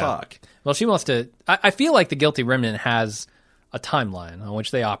 What the fuck? Well, she wants to... I feel like the guilty remnant has a timeline on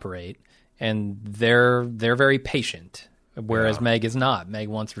which they operate, and they're very patient, whereas Meg is not. Meg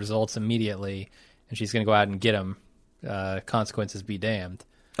wants results immediately, and she's going to go out and get them. Consequences be damned.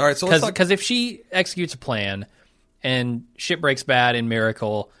 All right, so because if she executes a plan and shit breaks bad in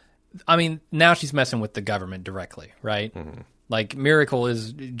Miracle, I mean, now she's messing with the government directly, right? Mm-hmm. Like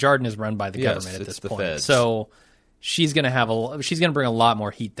Jarden is run by the government at this point, feds. So she's going to bring a lot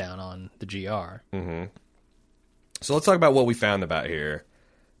more heat down on the GR. Mm-hmm. So let's talk about what we found about here.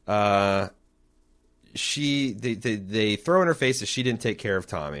 They throw in her face that she didn't take care of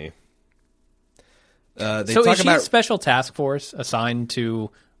Tommy. So is she a special task force assigned to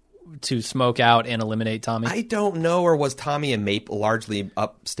smoke out and eliminate Tommy? I don't know, or was Tommy a largely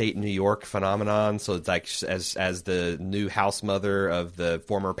upstate New York phenomenon? So it's like as the new house mother of the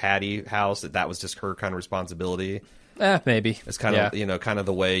former Patty house, that was just her kind of responsibility. Maybe. It's kind of kind of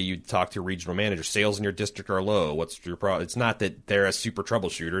the way you talk to a regional manager. Sales in your district are low. What's your problem? It's not that they're a super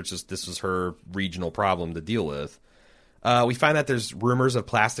troubleshooter. It's just this was her regional problem to deal with. We find out there's rumors of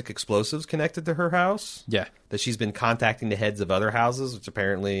plastic explosives connected to her house. Yeah. That she's been contacting the heads of other houses, which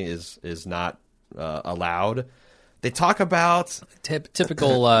apparently is not allowed. They talk about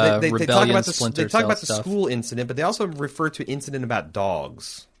typical they rebellion talk about splinter they talk about the stuff. school incident, but they also refer to an incident about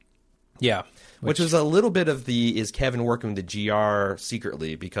dogs. Yeah. Which was a little bit of is Kevin working with the GR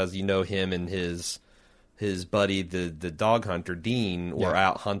secretly, because him and his buddy, the dog hunter, Dean, were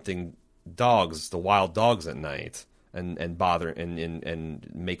out hunting dogs, the wild dogs at night, and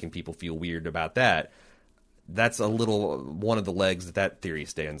making people feel weird about that. That's one of the legs that theory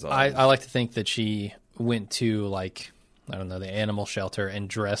stands on. I like to think that she went to, like, I don't know, the animal shelter and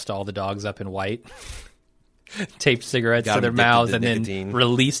dressed all the dogs up in white. Taped cigarettes to their mouths and then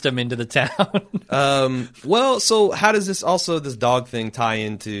released them into the town. Well, so how does this dog thing tie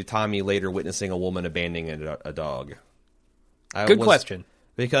into Tommy later witnessing a woman abandoning a dog? Good question.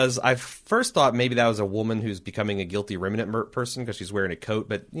 Because I first thought maybe that was a woman who's becoming a guilty remnant person because she's wearing a coat,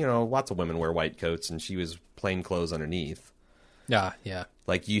 but lots of women wear white coats, and she was plain clothes underneath. Yeah.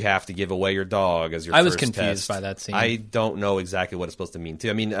 Like, you have to give away your dog as your I first was confused test. by that scene. I don't know exactly what it's supposed to mean, too.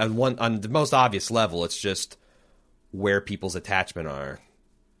 I mean, on the most obvious level, it's just where people's attachment are.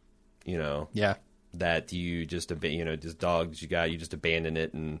 Yeah. That you just just dogs you just abandon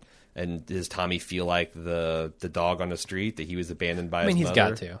it, and does Tommy feel like the dog on the street that he was abandoned by his mother? He's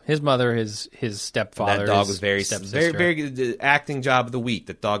got to. His mother, his stepfather, that dog was very very good acting job of the week.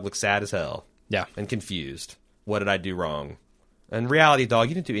 That dog looked sad as hell. Yeah. And confused. What did I do wrong? In reality, dog,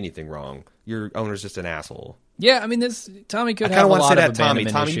 you didn't do anything wrong. Your owner's just an asshole. Yeah, I mean, Tommy could I have a want to lot say of that, Tommy.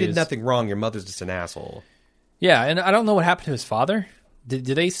 abandonment Tommy, issues. you did nothing wrong. Your mother's just an asshole. Yeah, and I don't know what happened to his father. Did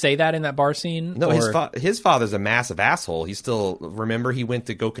they say that in that bar scene? No, his father's a massive asshole. Remember, he went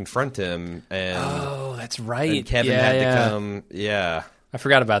to go confront him, and that's right. And Kevin had to come. Yeah, I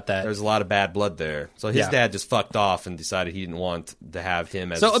forgot about that. There's a lot of bad blood there. So his dad just fucked off and decided he didn't want to have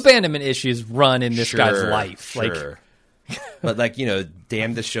him as. So abandonment issues run in this guy's life. Sure. But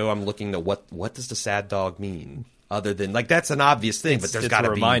damn the show. I'm looking to what does the sad dog mean? Other than that's an obvious thing, but there's got to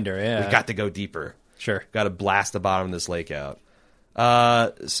be a reminder. Yeah, we've got to go deeper. Sure, got to blast the bottom of this lake out.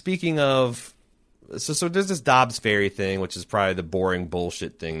 Speaking of, so there's this Dobbs Ferry thing, which is probably the boring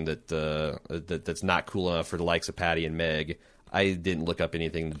bullshit thing that's not cool enough for the likes of Patty and Meg. I didn't look up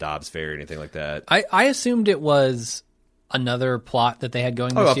anything to Dobbs Ferry or anything like that. I assumed it was another plot that they had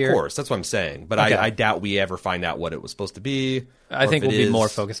going this year. Of course, that's what I'm saying. But okay. I doubt we ever find out what it was supposed to be. I think we'll be more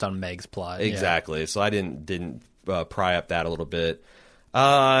focused on Meg's plot. Exactly. Yeah. So I didn't pry up that a little bit.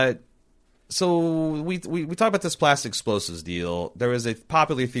 So we talked about this plastic explosives deal. There was a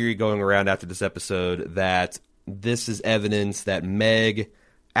popular theory going around after this episode that this is evidence that Meg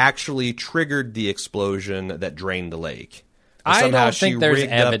actually triggered the explosion that drained the lake. I don't think there's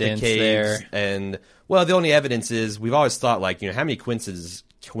evidence there. And the only evidence is we've always thought how many coincidences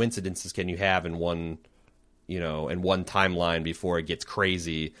can you have in one timeline before it gets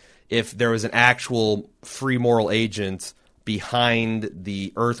crazy? If there was an actual free moral agent behind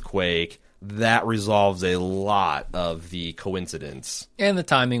the earthquake, that resolves a lot of the coincidence. And the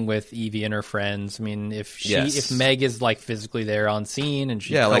timing with Evie and her friends. I mean, if Meg is physically there on scene and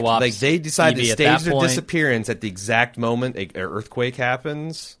she co-ops they decide Evie to stage their disappearance at the exact moment an earthquake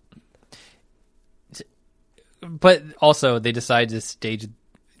happens. But also they decide to stage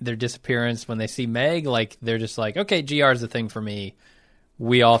their disappearance when they see Meg. They're just okay, GR's the thing for me.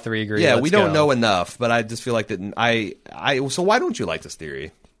 We all three agree. Yeah, we don't know enough, but I just feel like that. So why don't you like this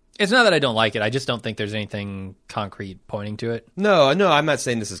theory? It's not that I don't like it. I just don't think there's anything concrete pointing to it. No, I'm not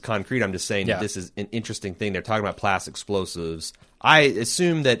saying this is concrete. I'm just saying that this is an interesting thing. They're talking about plastic explosives. I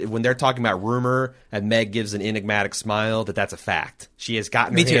assume that when they're talking about rumor and Meg gives an enigmatic smile, that's a fact. She has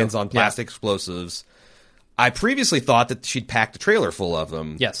gotten her hands on plastic explosives. I previously thought that she'd packed a trailer full of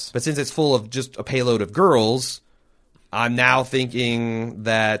them. Yes. But since it's full of just a payload of girls, I'm now thinking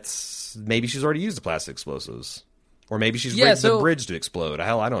that maybe she's already used the plastic explosives. Or maybe she's rigged the bridge to explode.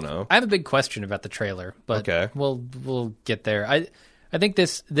 Hell, I don't know. I have a big question about the trailer, but we'll get there. I think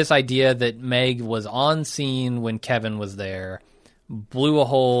this idea that Meg was on scene when Kevin was there, blew a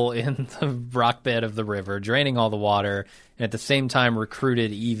hole in the rock bed of the river, draining all the water, and at the same time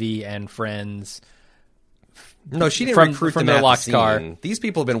recruited Evie and friends. No, she didn't recruit them their locked the car. These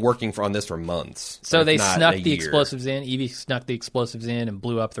people have been working on this for months. So they snuck the explosives in. Evie snuck the explosives in and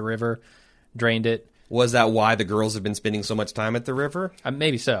blew up the river, drained it. Was that why the girls have been spending so much time at the river?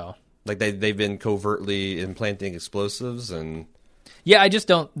 Maybe so. They've been covertly implanting explosives and. Yeah, I just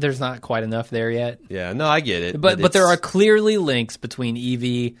don't. There's not quite enough there yet. Yeah, no, I get it. But there are clearly links between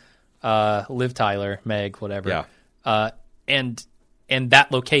Evie, Liv Tyler, Meg, whatever, and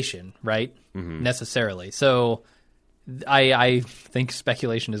that location, right? Mm-hmm. Necessarily. So I think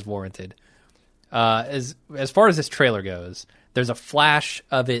speculation is warranted. As far as this trailer goes, there's a flash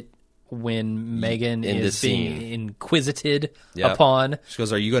of it when Megan is being inquisited upon. She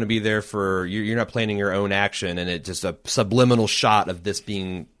goes, "Are you going to be there for? You're not planning your own action," and it just a subliminal shot of this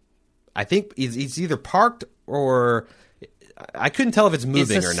being. I think it's either parked or I couldn't tell if it's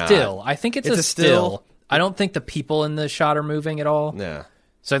moving or not. Still, I think it's a still. I don't think the people in the shot are moving at all. Yeah.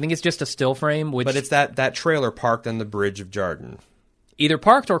 So I think it's just a still frame. But it's that trailer parked on the bridge of Jarden. Either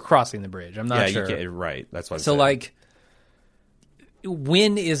parked or crossing the bridge. I'm not sure. Right. That's what I'm saying. So, like,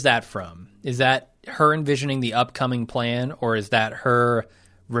 when is that from? Is that her envisioning the upcoming plan, or is that her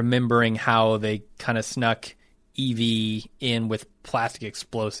remembering how they kind of snuck Evie in with plastic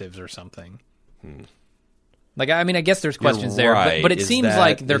explosives or something? Like, I mean, I guess there's questions there, but it seems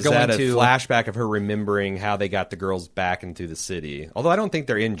like they're going to... a flashback of her remembering how they got the girls back into the city? Although I don't think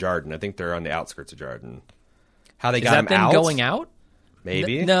they're in Jarden. I think they're on the outskirts of Jarden. How they got them out? Going out?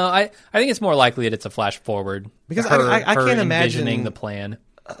 Maybe. No, I think it's more likely that it's a flash forward. Because I can't imagine... envisioning the plan.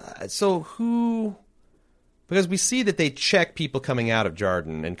 So who... Because we see that they check people coming out of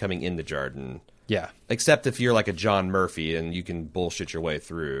Jarden and coming into Jarden. Yeah. Except if you're like a John Murphy and you can bullshit your way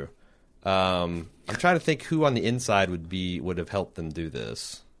through. I'm trying to think who on the inside would have helped them do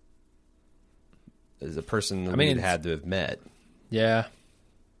this. As a person we'd had to have met. Yeah.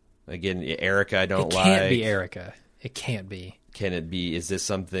 Again, Erica, I don't like. It can't be Erica. It can't be. Can it be? Is this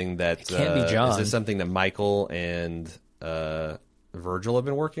something that... It can't be John. Is this something that Michael and Virgil have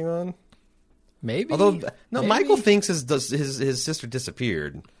been working on? Maybe. Although, no, Michael thinks his sister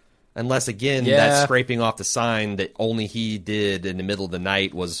disappeared. Unless, again, that scraping off the sign that only he did in the middle of the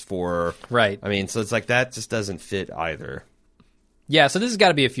night was for... Right. I mean, so it's like that just doesn't fit either. Yeah, so this has got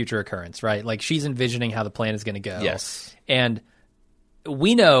to be a future occurrence, right? Like, she's envisioning how the plan is going to go. Yes. And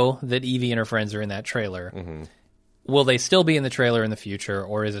we know that Evie and her friends are in that trailer. Mm-hmm. Will they still be in the trailer in the future,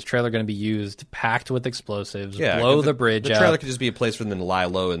 or is this trailer going to be used, packed with explosives, blow the bridge up? The trailer could just be a place for them to lie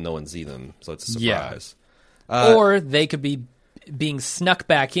low and no one see them, so it's a surprise. Yeah. Or they could be being snuck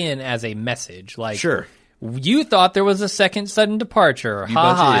back in as a message. Like, sure. You thought there was a second sudden departure.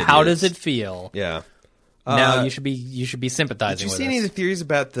 How does it feel? Yeah. Now you should be sympathizing with us. Did you see any of the theories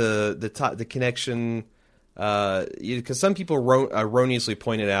about the connection? Because some people erroneously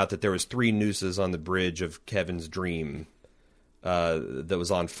pointed out that there was 3 nooses on the bridge of Kevin's dream that was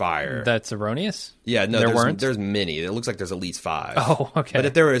on fire. That's erroneous? Yeah, no, there's many. It looks like there's at least 5. Oh, okay. But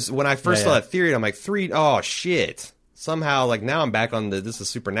if there was, when I first saw that theory, I'm like, 3, oh shit. Somehow, like, now I'm back on this is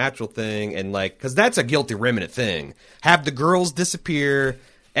supernatural thing, and like, because that's a guilty remnant thing. Have the girls disappear,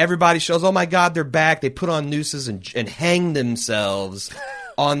 everybody shows, oh my god, they're back. They put on nooses and hang themselves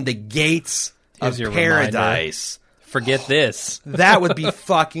on the gates of paradise. Reminder. Forget this. That would be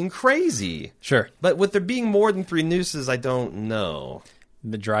fucking crazy. Sure. But with there being more than 3 nooses, I don't know.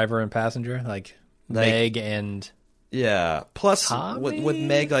 The driver and passenger? Like Meg and... Yeah. Plus, Tommy? with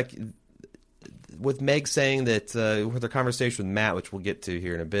Meg, like... With Meg saying that, with her conversation with Matt, which we'll get to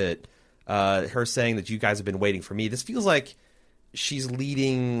here in a bit, her saying that you guys have been waiting for me, this feels like she's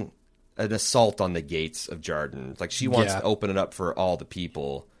leading an assault on the gates of Jarden. Like, she wants to open it up for all the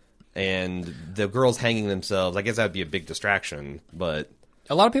people. And the girls hanging themselves, I guess that would be a big distraction, but...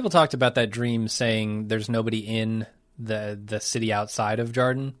 A lot of people talked about that dream saying there's nobody in the city outside of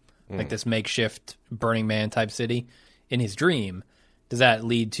Jarden, like this makeshift Burning Man type city. In his dream, does that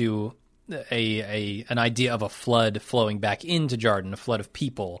lead to... an idea of a flood flowing back into Jarden, a flood of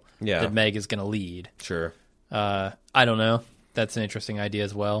people that Meg is going to lead. Sure. I don't know. That's an interesting idea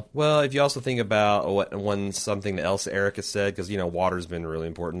as well. Well, if you also think about something else Erica said, because, water's been really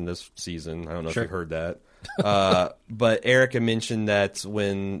important this season. I don't know if you heard that. But Erica mentioned that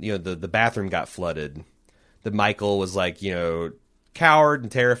when, the bathroom got flooded, that Michael was like, coward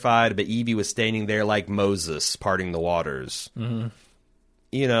and terrified, but Evie was standing there like Moses parting the waters. Mm-hmm.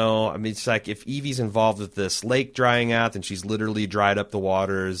 I mean, it's like if Evie's involved with this lake drying out, then she's literally dried up the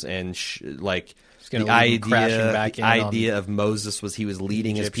waters, and the idea of Moses was he was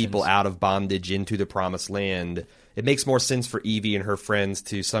leading his people out of bondage into the promised land. It makes more sense for Evie and her friends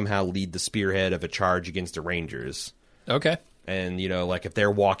to somehow lead the spearhead of a charge against the Rangers. Okay. And, like if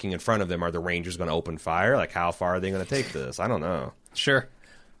they're walking in front of them, are the Rangers going to open fire? Like, how far are they going to take this? I don't know. Sure.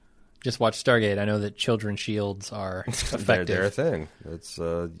 Just watch Stargate. I know that children's shields are effective. They're a thing. It's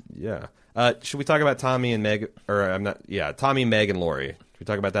yeah. Should we talk about Tommy and Meg? Or I'm not. Yeah, Tommy, Meg, and Lori. Should we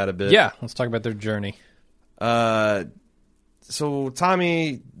talk about that a bit? Yeah, let's talk about their journey. so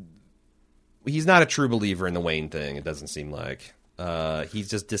Tommy, he's not a true believer in the Wayne thing. It doesn't seem like he's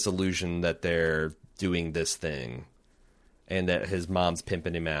just disillusioned that they're doing this thing, and that his mom's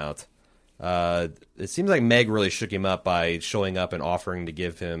pimping him out. It seems like Meg really shook him up by showing up and offering to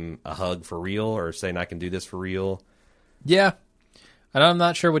give him a hug for real, or saying I can do this for real. Yeah, and I'm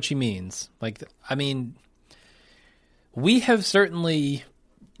not sure what she means. Like, I mean, we have certainly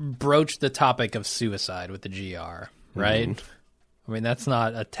broached the topic of suicide with the GR, right? I mean, that's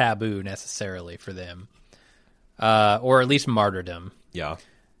not a taboo necessarily for them, or at least martyrdom. Yeah.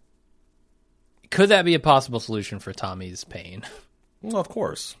 Could that be a possible solution for Tommy's pain? Well, of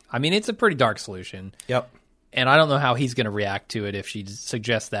course. I mean, it's a pretty dark solution. Yep. And I don't know how he's going to react to it if she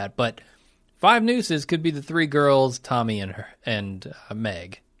suggests that. But 5 nooses could be the 3 girls, Tommy and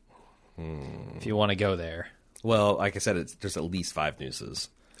Meg, if you want to go there. Well, like I said, there's at least 5 nooses.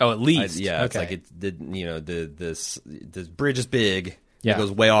 Oh, at least. Yeah, it's okay. like this bridge is big. Yeah. It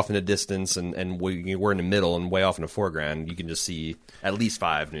goes way off in the distance, and we're in the middle and way off in the foreground. You can just see at least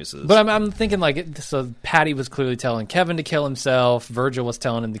 5 nooses. But I'm thinking, like, so Patty was clearly telling Kevin to kill himself. Virgil was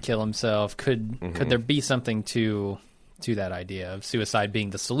telling him to kill himself. Could there be something to that idea of suicide being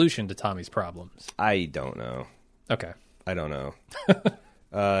the solution to Tommy's problems? I don't know. Okay. I don't know.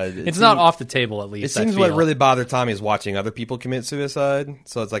 It's not off the table, at It least. seems what really bothered Tommy is watching other people commit suicide.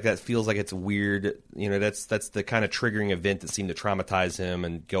 So it's like that feels like it's weird. You know, that's the kind of triggering event that seemed to traumatize him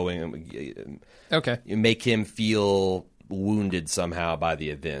and make him feel wounded somehow by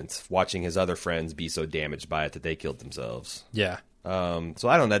the event. Watching his other friends be so damaged by it that they killed themselves. Yeah. So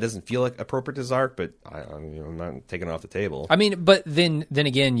I don't know. That doesn't feel like appropriate to his arc, but I'm not taking it off the table. I mean, but then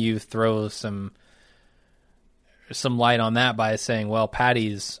again, you throw some light on that by saying, well,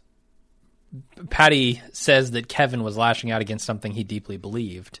 Patty says that Kevin was lashing out against something he deeply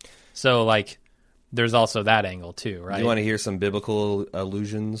believed. So, like, there's also that angle too, right? You want to hear some biblical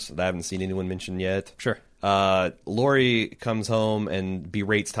allusions that I haven't seen anyone mention yet? Sure. Lori comes home and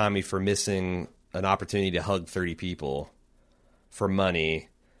berates Tommy for missing an opportunity to hug 30 people for money.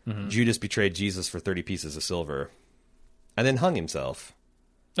 Judas betrayed Jesus for 30 pieces of silver and then hung himself.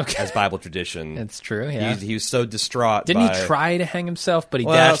 Okay. As Bible tradition. It's true, yeah. He was so distraught. Didn't he try to hang himself, but he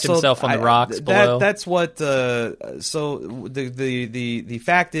dashed himself on the rocks below? That's what. So the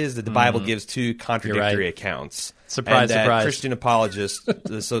fact is that the Bible gives 2 contradictory accounts. Surprise, and surprise. Christian apologists.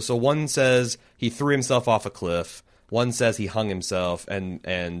 so one says he threw himself off a cliff. One says he hung himself,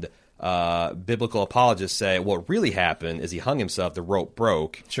 and biblical apologists say what really happened is he hung himself. The rope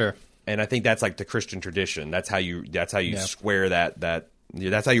broke. Sure. And I think that's like the Christian tradition. That's how you square that.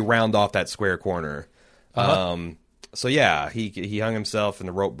 That's how you round off that square corner. So yeah, he hung himself and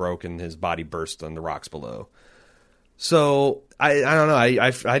the rope broke and his body burst on the rocks below. So I don't know.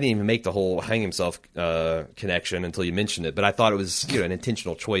 I didn't even make the whole hang himself connection until you mentioned it. But I thought it was an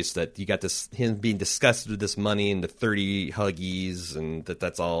intentional choice that you got him being disgusted with this money and the 30 huggies, and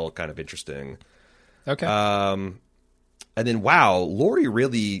that's all kind of interesting. Okay. And then, wow, Lori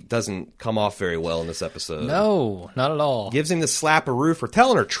really doesn't come off very well in this episode. No, not at all. Gives him the slap-a-roo for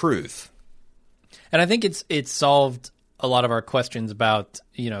telling her truth. And I think it's solved a lot of our questions about,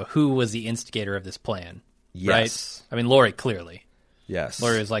 who was the instigator of this plan. Yes. Right? I mean, Lori, clearly. Yes.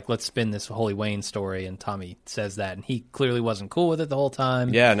 Lori was like, let's spin this Holy Wayne story, and Tommy says that, and he clearly wasn't cool with it the whole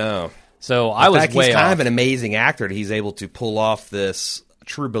time. Yeah, no. So I was way he's kind off. of an amazing actor that he's able to pull off this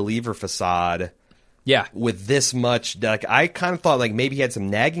true believer facade. Yeah. With this much, like, I kind of thought like maybe he had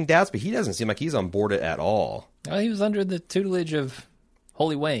some nagging doubts, but he doesn't seem like he's on board it at all. Well, he was under the tutelage of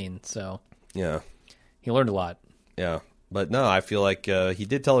Holy Wayne, so yeah, he learned a lot. Yeah, but no, I feel like he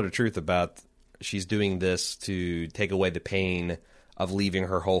did tell her the truth about she's doing this to take away the pain of leaving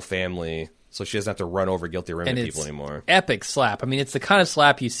her whole family, so she doesn't have to run over guilty women people anymore. Epic slap. I mean, it's the kind of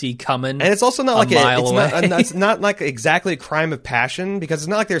slap you see coming. And it's also not like it's not like exactly a crime of passion, because it's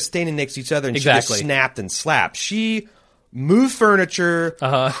not like they're standing next to each other and she just snapped and slapped. She moved furniture,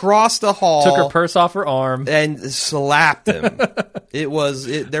 crossed the hall, took her purse off her arm, and slapped him. There was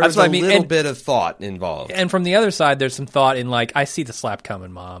a little bit of thought involved. And from the other side, there's some thought in like, I see the slap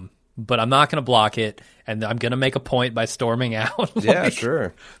coming, Mom, but I'm not going to block it, and I'm going to make a point by storming out. Yeah,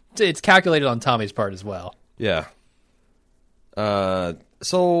 sure. It's calculated on Tommy's part as well. Yeah.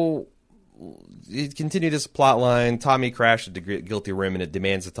 So you continue this plot line. Tommy crashes the guilty room and it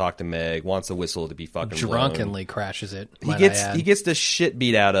demands to talk to Meg. Wants a whistle to be fucking drunkenly blown. Crashes it. He gets the shit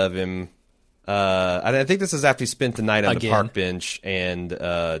beat out of him. I think this is after he spent the night on the park bench and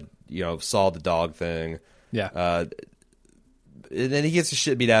saw the dog thing. Yeah. And then he gets the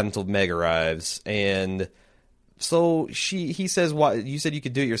shit beat out until Meg arrives, and so he says, "Why you said you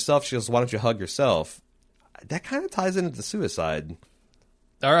could do it yourself?" She goes, "Why don't you hug yourself?" that kind of ties into the suicide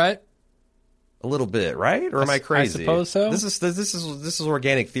All right. a little bit, right? Or am I crazy? I suppose so. This is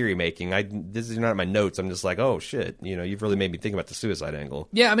organic theory making. This is not in my notes. I'm just like, oh shit, you've really made me think about the suicide angle.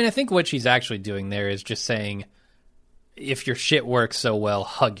 Yeah, I mean, I think what she's actually doing there is just saying, if your shit works so well,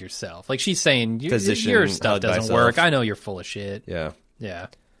 hug yourself. Like, she's saying, your stuff hug doesn't thyself. work. I know you're full of shit. Yeah. Yeah.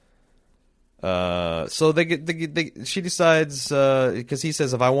 So she decides, because he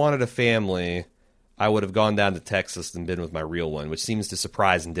says, if I wanted a family, I would have gone down to Texas and been with my real one, which seems to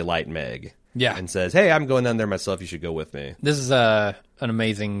surprise and delight Meg. Yeah. And says, hey, I'm going down there myself. You should go with me. This is an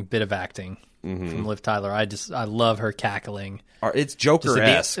amazing bit of acting from Liv Tyler. I love her cackling. It's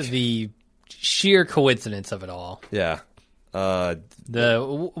Joker-esque. The sheer coincidence of it all. Yeah.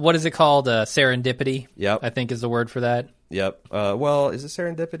 What is it called? Serendipity. Yep. I think is the word for that. Yep. Well, is it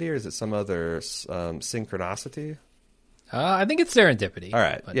serendipity or is it some other synchronicity? I think it's serendipity. All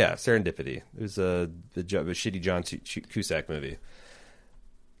right. Yeah, serendipity. It was a shitty John Cusack movie.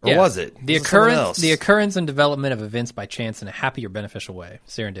 Or was it? The occurrence and development of events by chance in a happy or beneficial way.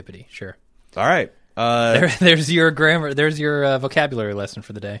 Serendipity. Sure. All right. There's your grammar. There's your vocabulary lesson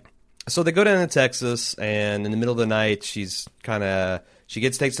for the day. So they go down to Texas, and in the middle of the night, she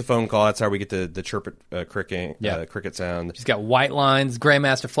takes the phone call. That's how we get the chirp cricket sound. She's got white lines,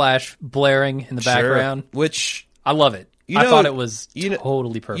 Grandmaster Flash blaring in the background. Which I love it. I thought it was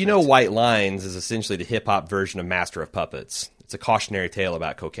totally perfect. White Lines is essentially the hip hop version of Master of Puppets. It's a cautionary tale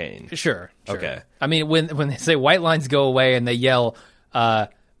about cocaine. Sure. Okay. I mean, when they say white lines go away and they yell,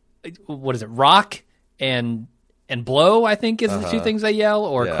 what is it, rock and blow, I think is the two things they yell,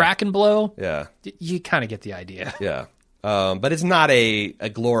 or crack and blow. Yeah. You kind of get the idea. Yeah. But it's not a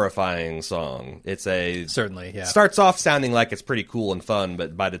glorifying song. It's certainly, yeah. Starts off sounding like it's pretty cool and fun,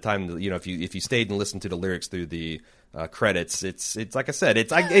 but by the time if you stayed and listened to the lyrics through the credits, it's like I said,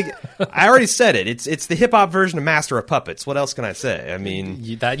 I already said it. It's the hip hop version of Master of Puppets. What else can I say? I mean,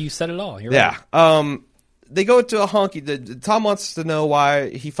 you said it all. You're yeah. Right. They go to a honky. Tom wants to know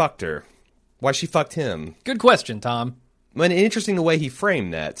why he fucked her, why she fucked him. Good question, Tom. And interesting the way he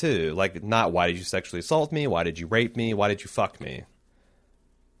framed that too. Like, not why did you sexually assault me? Why did you rape me? Why did you fuck me?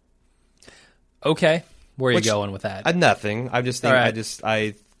 Okay, where are you going with that? Nothing.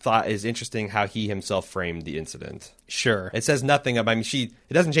 I thought is interesting how he himself framed the incident. Sure. It says nothing about. It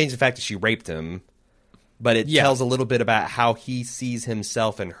doesn't change the fact that she raped him, but it tells a little bit about how he sees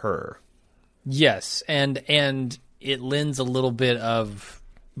himself and her. Yes, and it lends a little bit of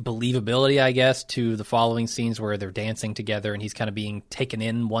believability, I guess, to the following scenes where they're dancing together and he's kind of being taken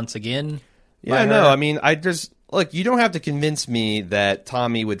in once again. Yeah, no, I mean, look, you don't have to convince me that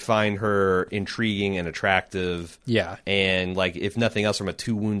Tommy would find her intriguing and attractive. Yeah. And, like, if nothing else, from a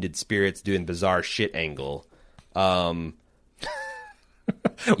two wounded spirits doing bizarre shit angle. When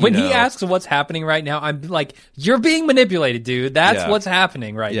he asks what's happening right now, I'm like, you're being manipulated, dude. That's what's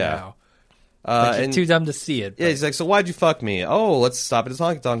happening right now. You're too dumb to see it. But. Yeah, he's like, so why'd you fuck me? Oh, let's stop at his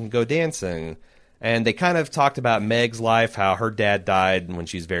honky tonk and go dancing. And they kind of talked about Meg's life, how her dad died when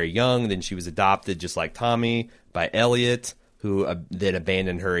she was very young. Then she was adopted, just like Tommy, by Elliot, who then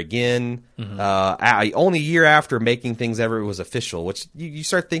abandoned her again. Mm-hmm. Only a year after making things ever was official, which you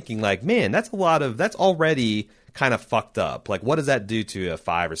start thinking, like, man, that's already kind of fucked up. Like, what does that do to a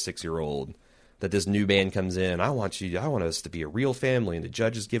 5 or 6 year old? That this new band comes in, I want us to be a real family, and the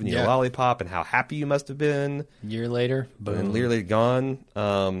judge is giving you a lollipop, and how happy you must have been. Year later, boom. And year later, gone.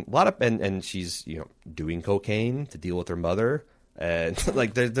 A lot of, and she's doing cocaine to deal with her mother, and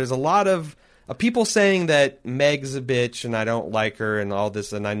like there's a lot of people saying that Meg's a bitch and I don't like her and all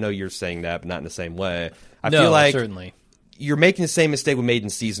this, and I know you're saying that, but not in the same way. I feel like certainly. You're making the same mistake we made in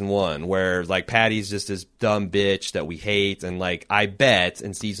season 1, where like Patty's just this dumb bitch that we hate, and like I bet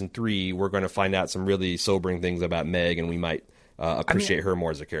in season 3 we're going to find out some really sobering things about Meg, and we might appreciate her more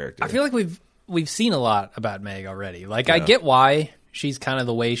as a character. I feel like we've seen a lot about Meg already. Like I get why she's kind of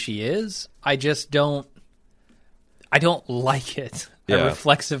the way she is. I just don't like it. Yeah. I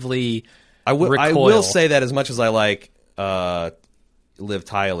reflexively recoil. I will say that as much as I like Liv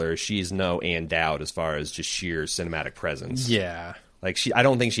Tyler, she's no Ann Dowd as far as just sheer cinematic presence. Yeah, like I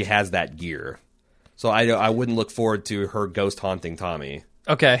don't think she has that gear, so I wouldn't look forward to her ghost haunting Tommy.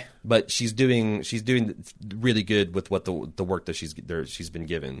 Okay, but she's doing really good with what the work that she's been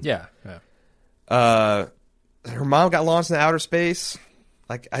given. Yeah. Her mom got launched into outer space.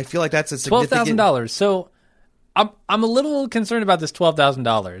 Like I feel like that's a significant $12,000. So I'm a little concerned about this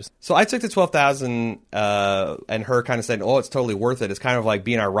 $12,000. So I took the $12,000 and her kind of saying, "Oh, it's totally worth it." It's kind of like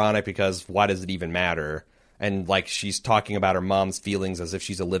being ironic because why does it even matter? And like she's talking about her mom's feelings as if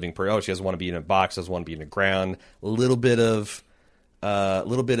she's a living person. Oh, she doesn't want to be in a box, doesn't want to be in the ground. A little bit of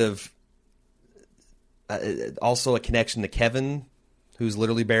also a connection to Kevin, who's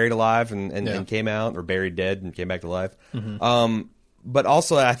literally buried alive and came out, or buried dead and came back to life. But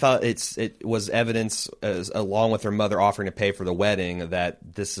also, I thought it was evidence, along with her mother offering to pay for the wedding, that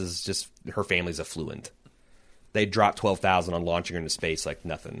this is just her family's affluent. They dropped $12,000 on launching her into space like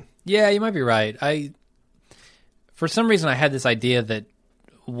nothing. Yeah, you might be right. For some reason, I had this idea that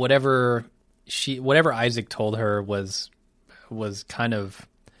whatever Isaac told her was kind of,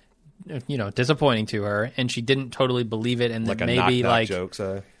 disappointing to her, and she didn't totally believe it, and like that a maybe knock joke.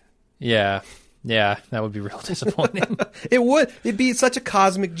 So yeah, that would be real disappointing. It would. It'd be such a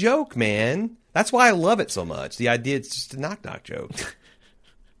cosmic joke, man. That's why I love it so much. The idea it's just a knock joke.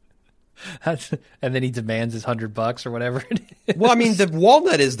 And then he demands his $100 or whatever it is. Well, I mean, the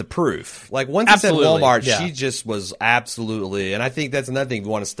walnut is the proof. Like, once he said Walmart, yeah. she just was absolutely, and I think that's another thing. If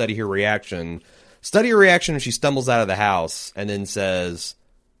you want to study her reaction, when she stumbles out of the house and then says,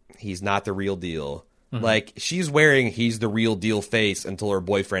 he's not the real deal. Like, she's wearing he's the real deal face until her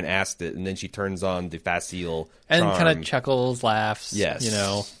boyfriend asked it, and then she turns on the facile and charm. kind of chuckles, laughs. Yes.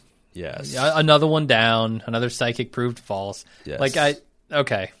 Yes. Another one down. Another psychic proved false. Yes.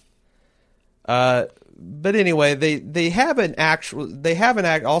 Okay. But anyway, they have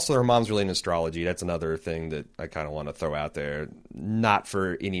also her mom's really into astrology. That's another thing that I kind of want to throw out there, not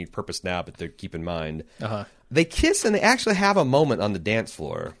for any purpose now, but to keep in mind. They kiss and they actually have a moment on the dance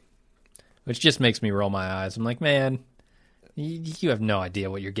floor, which just makes me roll my eyes. I'm like, man, you have no idea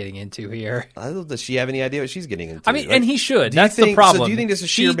what you're getting into here. Does she have any idea what she's getting into? I mean, and he should. That's the problem. So do you think this is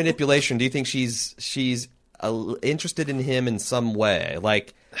sheer manipulation? Do you think she's interested in him in some way?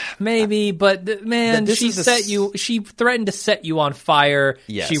 Like, maybe, but man, she threatened to set you on fire.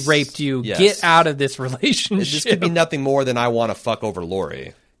 Yes. She raped you. Yes. Get out of this relationship. This could be nothing more than I want to fuck over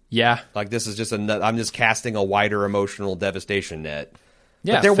Lori. Yeah. Like, this is just I'm just casting a wider emotional devastation net.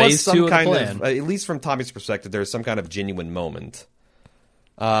 Yeah, but there was some kind of, at least from Tommy's perspective, there was some kind of genuine moment.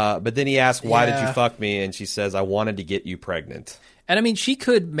 But then he asked, why did you fuck me? And she says, I wanted to get you pregnant. And I mean, she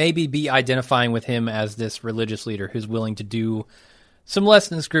could maybe be identifying with him as this religious leader who's willing to do some less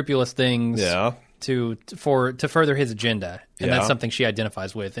than scrupulous things to further his agenda. And that's something she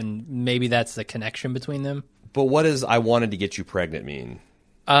identifies with. And maybe that's the connection between them. But what does I wanted to get you pregnant mean?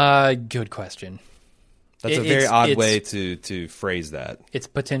 Good question. That's a very odd way to phrase that. It's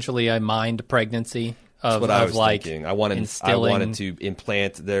potentially a mind pregnancy. That's what I was thinking. I wanted to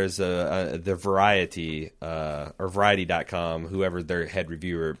implant. There's the Variety or Variety.com, whoever their head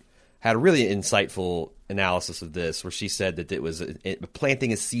reviewer, had a really insightful analysis of this, where she said that it was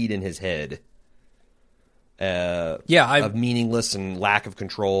planting a seed in his head. Of meaningless and lack of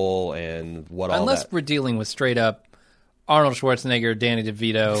control and unless we're dealing with straight up Arnold Schwarzenegger, Danny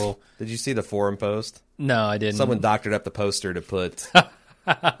DeVito. Did you see the forum post? No, I didn't. Someone doctored up the poster to put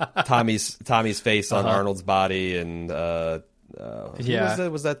Tommy's face on Arnold's body, and who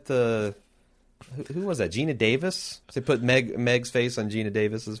was that? Who was that? Gina Davis? They put Meg's face on Gina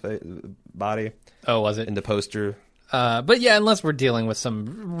Davis's body. Oh, was it in the poster? But yeah, unless we're dealing with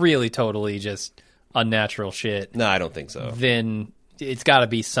some really totally just unnatural shit. No, I don't think so. Then it's got to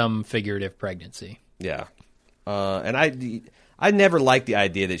be some figurative pregnancy. Yeah. And I never liked the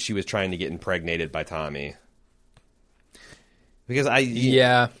idea that she was trying to get impregnated by Tommy. Because I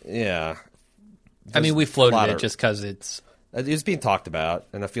mean, we floated it just because it's being talked about,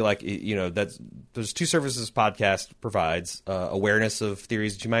 and I feel like there's two services this podcast provides: awareness of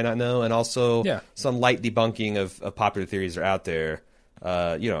theories that you might not know, and also some light debunking of popular theories that are out there.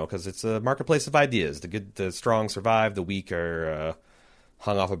 Because it's a marketplace of ideas. The strong survive, the weak are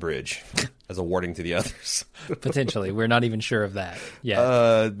hung off a bridge as a warning to the others. Potentially. We're not even sure of that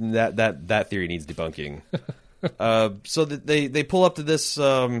yet. That theory needs debunking. So they pull up to this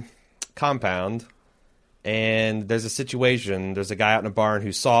compound, and there's a situation. There's a guy out in a barn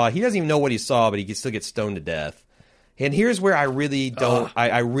he doesn't even know what he saw, but he still gets stoned to death. And here's where I really don't,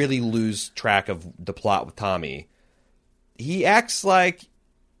 I really lose track of the plot with Tommy. He acts like,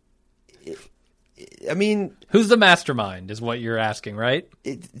 I mean, who's the mastermind is what you're asking, right?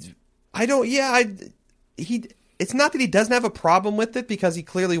 It's not that he doesn't have a problem with it, because he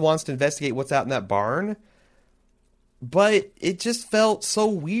clearly wants to investigate what's out in that barn. But it just felt so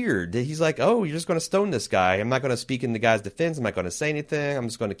weird that he's like, oh, you're just going to stone this guy. I'm not going to speak in the guy's defense. I'm not going to say anything. I'm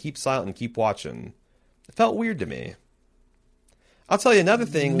just going to keep silent and keep watching. It felt weird to me. I'll tell you another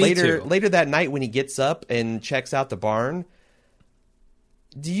thing. Later that night when he gets up and checks out the barn,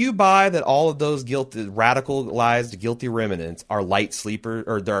 do you buy that all of those radicalized guilty remnants are light sleepers,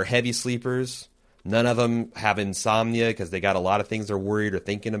 or they're heavy sleepers? None of them have insomnia because they got a lot of things they're worried or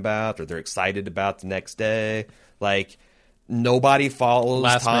thinking about, or they're excited about the next day. Like, nobody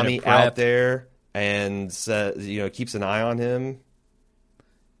follows Tommy out there and keeps an eye on him.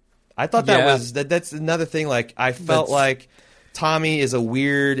 I thought that's another thing. Like, I felt like Tommy is a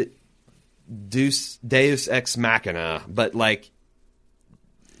weird Deus ex machina, but like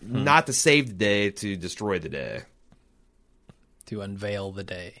not to save the day, to destroy the day, to unveil the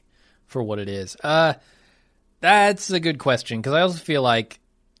day for what it is. That's a good question, because I also feel like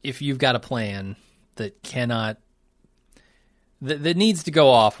if you've got a plan that that needs to go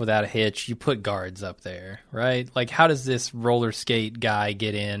off without a hitch, you put guards up there, right? Like, how does this roller skate guy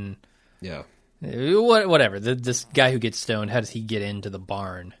get in? Yeah. Whatever. This guy who gets stoned, how does he get into the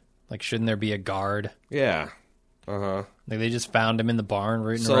barn? Like, shouldn't there be a guard? Yeah. Uh-huh. Like, they just found him in the barn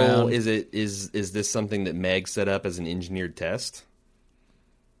rooting So around. is this something that Meg set up as an engineered test?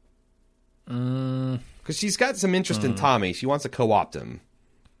 Because she's got some interest in Tommy. She wants to co-opt him.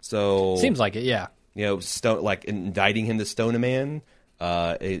 So seems like it, yeah. Like indicting him to stone a man,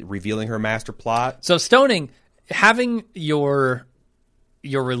 revealing her master plot. So stoning, having your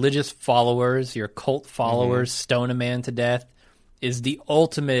religious followers, your cult followers, stone a man to death is the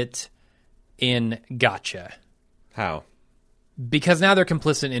ultimate in gotcha. How? Because now they're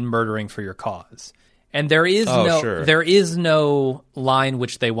complicit in murdering for your cause. And there is sure. there is no line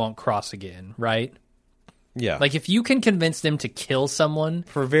which they won't cross again, right? Yeah. Like, if you can convince them to kill someone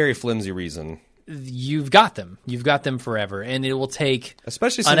for a very flimsy reason, you've got them. You've got them forever, and it will take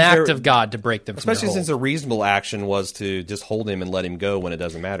especially an act of God to break them. Especially from since a reasonable action was to just hold him and let him go when it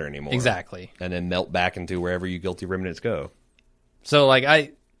doesn't matter anymore. Exactly, and then melt back into wherever you guilty remnants go. So,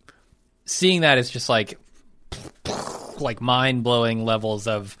 like, seeing that is just like mind blowing levels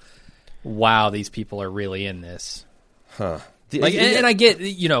of, wow, these people are really in this. Huh. Like, and I get,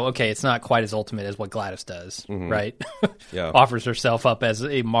 okay, it's not quite as ultimate as what Gladys does, right? Yeah. Offers herself up as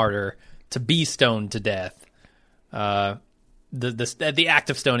a martyr to be stoned to death. The act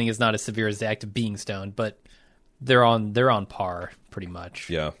of stoning is not as severe as the act of being stoned, but they're on par pretty much.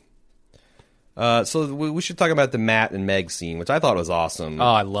 Yeah. So we should talk about the Matt and Meg scene, which I thought was awesome. Oh,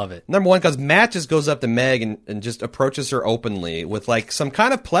 I love it. Number one, because Matt just goes up to Meg and just approaches her openly with like some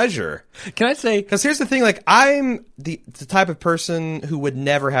kind of pleasure. Can I say? Because here's the thing: like, I'm the type of person who would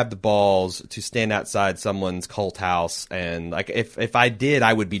never have the balls to stand outside someone's cult house, and like if I did,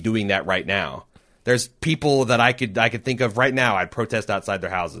 I would be doing that right now. There's people that I could think of right now. I'd protest outside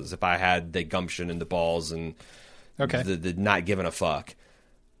their houses if I had the gumption and the balls and the not giving a fuck.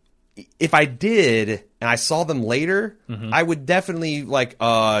 If I did and I saw them later, I would definitely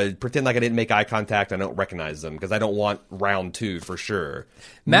pretend like I didn't make eye contact. I don't recognize them because I don't want round two for sure.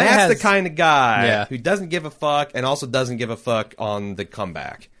 Matt's the kind of guy who doesn't give a fuck and also doesn't give a fuck on the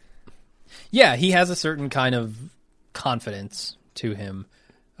comeback. Yeah, he has a certain kind of confidence to him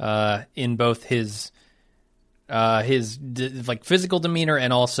in both his physical demeanor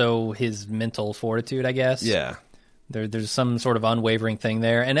and also his mental fortitude, I guess. Yeah. There's some sort of unwavering thing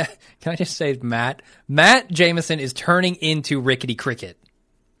there. And can I just say, Matt Jameson is turning into Rickety Cricket.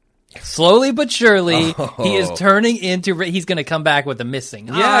 Slowly but surely, he is turning into... He's going to come back with a missing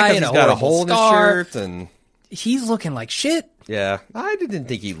eye and he's got a hole in his shirt. And he's looking like shit. Yeah, I didn't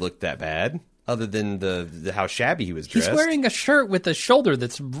think he looked that bad, other than the how shabby he was dressed. He's wearing a shirt with a shoulder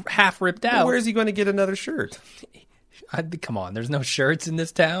that's half ripped out. Well, where is he going to get another shirt? Come on, there's no shirts in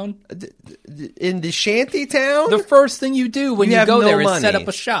this town. In the shanty town? The first thing you do when you go there is money. set up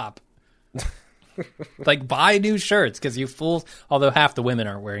a shop. Like, buy new shirts, because you fools... Although half the women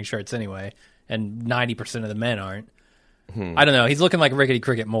aren't wearing shirts anyway, and 90% of the men aren't. I don't know. He's looking like Rickety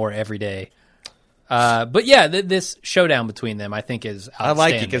Cricket more every day. But yeah, this showdown between them, I think, is outstanding. I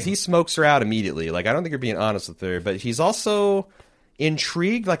like it, because he smokes her out immediately. Like, I don't think you're being honest with her, but he's also...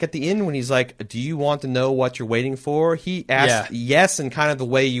 intrigued, like at the end when he's like, do you want to know what you're waiting for? He asked yes, in kind of the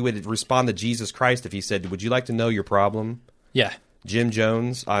way you would respond to Jesus Christ if he said, would you like to know your problem? Yeah. Jim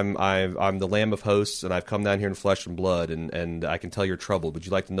Jones, I'm the Lamb of Hosts, and I've come down here in flesh and blood, and I can tell you're troubled. Would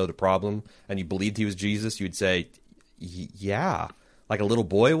you like to know the problem? And you believed he was Jesus, you would say, yeah. Like a little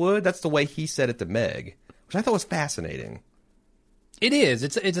boy would? That's the way he said it to Meg, which I thought was fascinating. It is.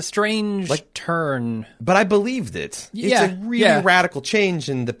 It's a strange turn. But I believed it. Yeah, it's a really radical change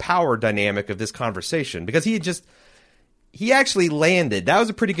in the power dynamic of this conversation. Because he actually landed. That was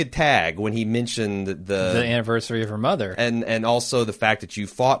a pretty good tag when he mentioned the anniversary of her mother. And also the fact that you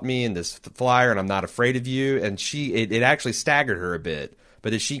fought me in this flyer and I'm not afraid of you. And it actually staggered her a bit.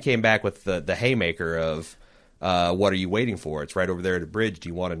 But as she came back with the haymaker of, what are you waiting for? It's right over there at the bridge. Do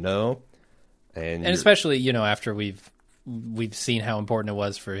you want to know? And especially, after we've seen how important it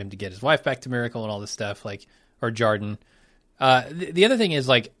was for him to get his wife back to Miracle and all this stuff, or Jarden. The other thing is,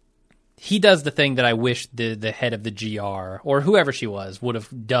 he does the thing that I wish the head of the GR or whoever she was would have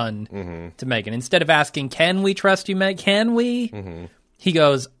done to Megan. Instead of asking, "Can we trust you, Meg? Can we?" He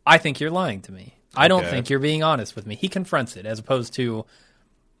goes, "I think you're lying to me. I don't think you're being honest with me." He confronts it as opposed to,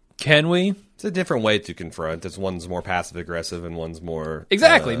 "Can we?" It's a different way to confront. It's one's more passive aggressive and one's more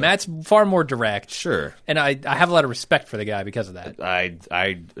Exactly. Matt's far more direct. Sure. And I have a lot of respect for the guy because of that.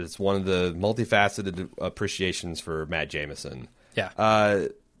 It's one of the multifaceted appreciations for Matt Jameson. Yeah.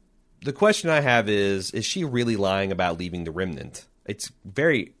 The question I have is she really lying about leaving the Remnant? It's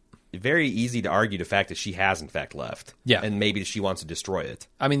very, very easy to argue the fact that she has, in fact, left. Yeah. And maybe she wants to destroy it.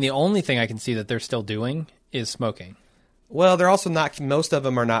 I mean, the only thing I can see that they're still doing is smoking. Well, they're also not, most of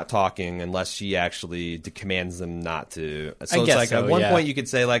them are not talking unless she actually commands them not to. So it's like so, at one yeah. point you could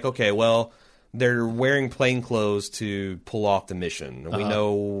say, like, okay, well, they're wearing plain clothes to pull off the mission. We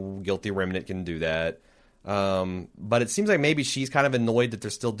know Guilty Remnant can do that. But it seems like maybe she's kind of annoyed that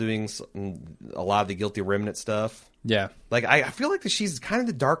they're still doing a lot of the Guilty Remnant stuff. Yeah. Like, I feel like that she's kind of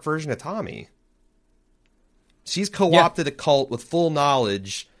the dark version of Tommy. She's co-opted a cult with full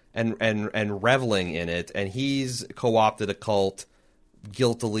knowledge and reveling in it, and he's co-opted a cult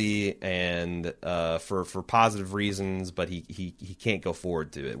guiltily and for positive reasons, but he can't go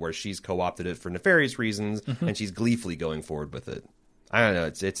forward to it, where she's co-opted it for nefarious reasons, and she's gleefully going forward with it. I don't know.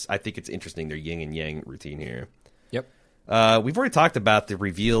 It's. I think it's interesting, their yin and yang routine here. Yep. We've already talked about the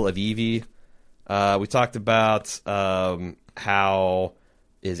reveal of Evie. We talked about how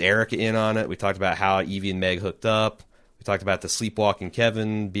is Erica in on it. We talked about how Evie and Meg hooked up. We talked about the sleepwalking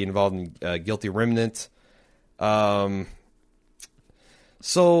Kevin being involved in Guilty Remnant. So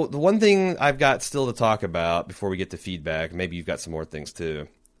the one thing I've got still to talk about before we get to feedback, maybe you've got some more things too,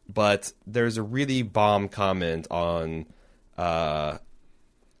 but there's a really bomb comment on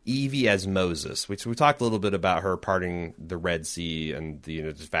Evie as Moses, which we talked a little bit about her parting the Red Sea and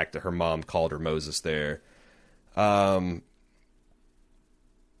the fact that her mom called her Moses there.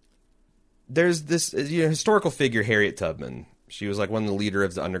 There's this historical figure, Harriet Tubman. She was like one of the leader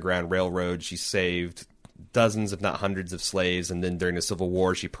of the Underground Railroad. She saved dozens, if not hundreds, of slaves, and then during the Civil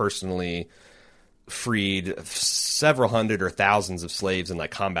War, she personally freed several hundred or thousands of slaves in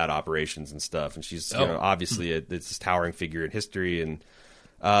like combat operations and stuff. And she's obviously it's this towering figure in history. And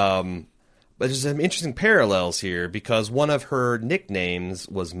but there's some interesting parallels here because one of her nicknames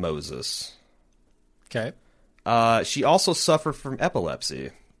was Moses. Okay. She also suffered from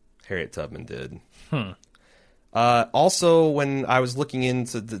epilepsy. Harriet Tubman did. Also, when I was looking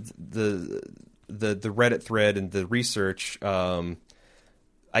into the Reddit thread and the research,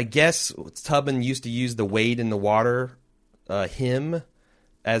 I guess Tubman used to use the "Wade in the Water" hymn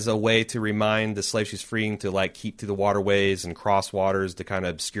as a way to remind the slaves she's freeing to like keep to the waterways and cross waters to kind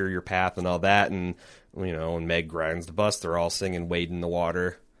of obscure your path and all that. And when Meg grinds the bus, they're all singing "Wade in the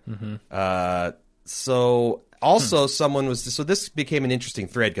Water." So also so this became an interesting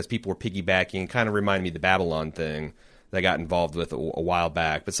thread because people were piggybacking, kind of reminded me of the Babylon thing that I got involved with a while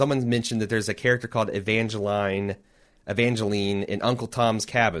back. But someone mentioned that there's a character called Evangeline in Uncle Tom's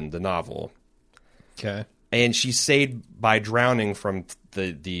Cabin, the novel. Okay. And she's saved by drowning from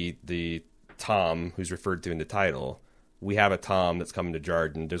the Tom who's referred to in the title. We have a Tom that's coming to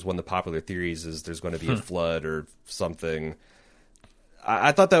Jarden. There's one of the popular theories is there's going to be a flood or something.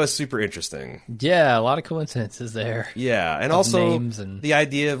 I thought that was super interesting. Yeah, a lot of coincidences there. Yeah, and also names and... the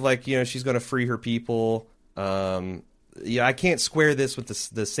idea of like she's going to free her people. I can't square this with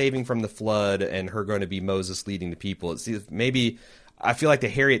the saving from the flood and her going to be Moses leading the people. Maybe I feel like the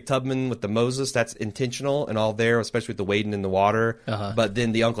Harriet Tubman with the Moses, that's intentional and all there, especially with the wading in the water. But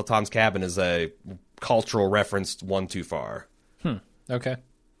then the Uncle Tom's Cabin is a cultural reference one too far. Okay.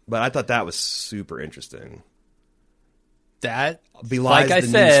 But I thought that was super interesting. That belies like I the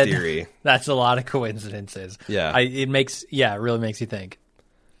said, news theory. That's a lot of coincidences. Yeah. It really makes you think.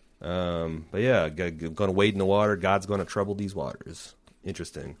 But yeah, going to wade in the water. God's going to trouble these waters.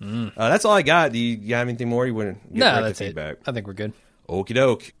 Interesting. That's all I got. Do you have anything more? You want to get right that's to feedback? I think we're good. Okie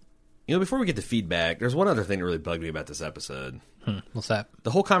doke. Before we get to feedback, there's one other thing that really bugged me about this episode. What's that? The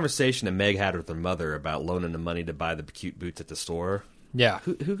whole conversation that Meg had with her mother about loaning the money to buy the cute boots at the store. Yeah.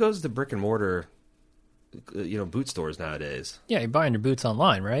 Who goes to brick and mortar, boot stores nowadays? Yeah, you're buying your boots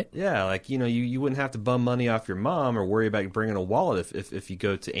online, right? Yeah, like, you wouldn't have to bum money off your mom or worry about bringing a wallet if you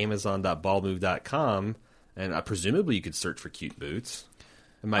go to amazon.ballmove.com, and presumably you could search for cute boots.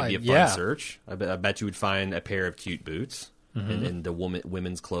 It might be a fun search. I bet you would find a pair of cute boots in the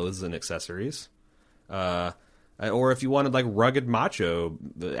women's clothes and accessories. Or if you wanted like rugged macho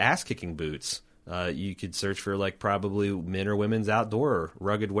ass-kicking boots, you could search for like probably men or women's outdoor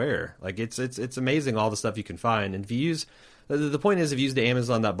rugged wear. Like it's amazing all the stuff you can find. And if you use The point is, if you use the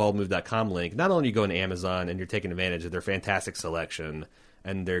Amazon.baldmove.com link, not only are you going to Amazon and you're taking advantage of their fantastic selection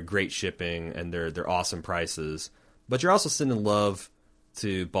and their great shipping and their awesome prices, but you're also sending love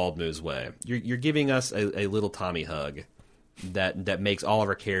to Bald Move's way. You're giving us a little Tommy hug that makes all of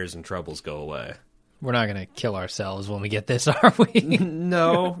our cares and troubles go away. We're not going to kill ourselves when we get this, are we?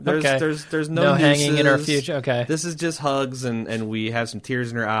 No, there's no nooses. hanging in our future. Okay, this is just hugs, and we have some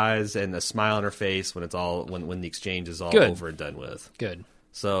tears in our eyes and a smile on our face when it's all when the exchange is all over and done with. Good.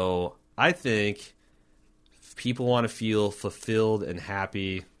 So I think if people want to feel fulfilled and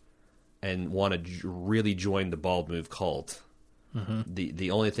happy and want to really join the Bald Move cult,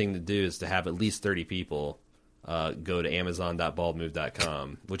 the only thing to do is to have at least 30 people go to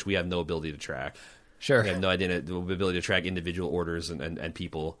Amazon.baldmove.com, which we have no ability to track. Sure. We have no idea the ability to track individual orders and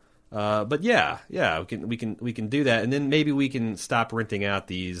people. But yeah, we can do that, and then maybe we can stop renting out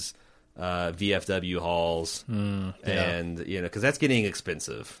these VFW halls, and because that's getting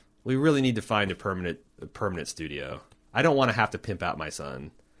expensive. We really need to find a permanent studio. I don't want to have to pimp out my son,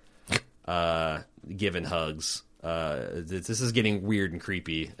 giving hugs. This is getting weird and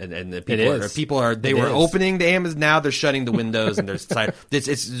creepy, and the people are opening the Amazon, now they're shutting the windows and there's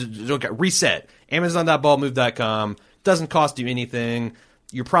it's okay, reset. Amazon.baldmove.com doesn't cost you anything.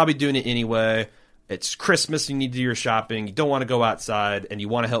 You're probably doing it anyway. It's Christmas, you need to do your shopping, you don't want to go outside, and you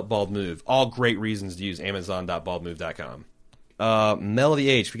want to help Bald Move. All great reasons to use Amazon.baldmove.com. Melody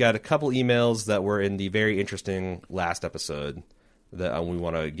H, we got a couple emails that were in the very interesting last episode that we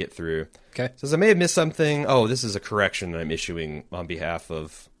want to get through. Okay. Says, I may have missed something. Oh, this is a correction that I'm issuing on behalf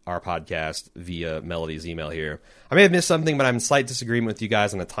of our podcast via Melody's email here. I may have missed something, but I'm in slight disagreement with you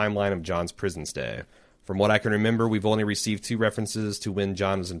guys on the timeline of John's prison stay. From what I can remember, we've only received 2 references to when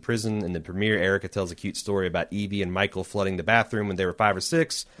John was in prison. In the premiere, Erica tells a cute story about Evie and Michael flooding the bathroom when they were 5 or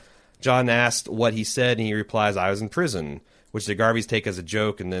 6. John asked what he said, and he replies, I was in prison, which the Garveys take as a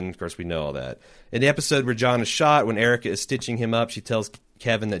joke, and then, of course, we know all that. In the episode where John is shot, when Erica is stitching him up, she tells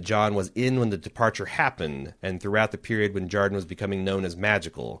Kevin that John was in when the departure happened, and throughout the period when Jordan was becoming known as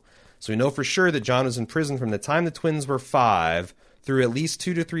Magical. So we know for sure that John was in prison from the time the twins were 5 through at least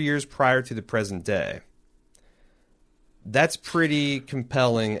 2 to 3 years prior to the present day. That's pretty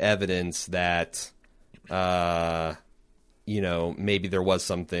compelling evidence that, maybe there was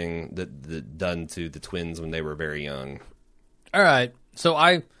something that done to the twins when they were very young. All right. So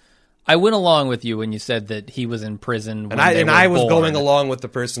I went along with you when you said that he was in prison when I was born. going along with the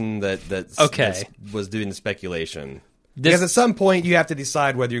person that was doing the speculation. Because at some point you have to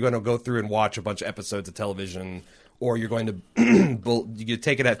decide whether you're going to go through and watch a bunch of episodes of television or you're going to you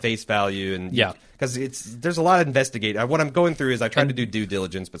take it at face value. And because there's a lot of investigate. What I'm going through is I try to do due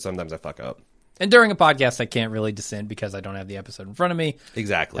diligence, but sometimes I fuck up. And during a podcast, I can't really dissent because I don't have the episode in front of me.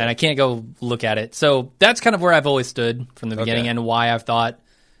 Exactly. And I can't go look at it. So that's kind of where I've always stood from the beginning and why I've thought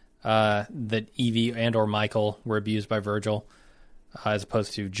that Evie and or Michael were abused by Virgil as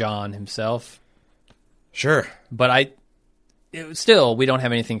opposed to John himself. Sure. But still, we don't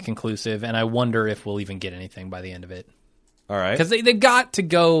have anything conclusive, and I wonder if we'll even get anything by the end of it. All right. Because they got to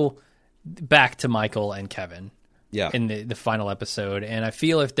go back to Michael and Kevin. Yeah. In the final episode, and I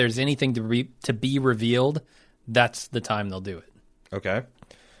feel if there's anything to be revealed, that's the time they'll do it. Okay.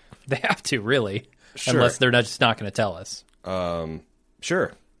 They have to, really. Sure. Unless they're just not going to tell us.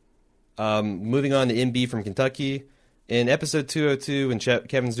 Sure. Moving on to MB from Kentucky. In episode 202, when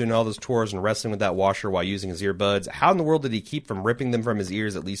Kevin's doing all those chores and wrestling with that washer while using his earbuds, how in the world did he keep from ripping them from his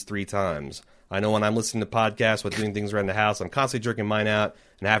ears at least 3 times? I know when I'm listening to podcasts while doing things around the house, I'm constantly jerking mine out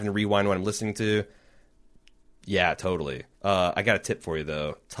and having to rewind what I'm listening to. Yeah, totally. I got a tip for you,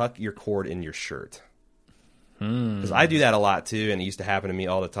 though. Tuck your cord in your shirt. Because I do that a lot, too, and it used to happen to me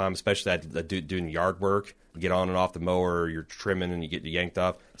all the time, especially doing yard work. You get on and off the mower, you're trimming, and you get yanked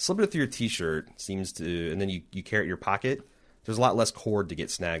off. Slip it through your T-shirt seems to, and then you carry it in your pocket. There's a lot less cord to get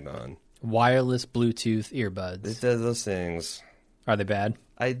snagged on. Wireless Bluetooth earbuds. It does those things. Are they bad?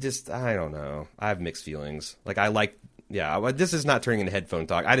 I don't know. I have mixed feelings. This is not turning into headphone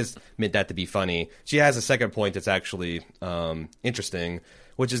talk. I just meant that to be funny. She has a second point that's actually interesting,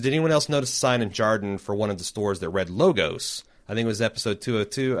 which is, did anyone else notice a sign in Jarden for one of the stores that read Logos? I think it was episode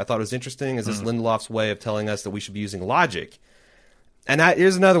 202. I thought it was interesting. Is this Lindelof's way of telling us that we should be using logic? And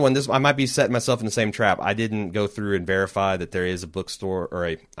here's another one. I might be setting myself in the same trap. I didn't go through and verify that there is a bookstore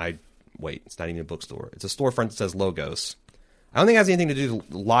it's not even a bookstore. It's a storefront that says Logos. I don't think it has anything to do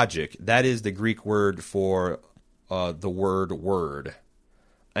with logic. That is the Greek word for the word,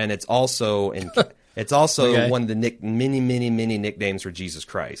 and it's also one of the many nicknames for Jesus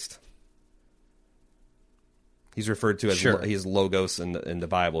Christ. He's referred to as he's Logos in the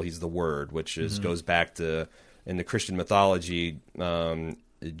Bible. He's the Word, which goes back to in the Christian mythology,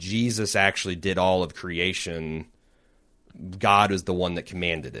 Jesus actually did all of creation. God is the one that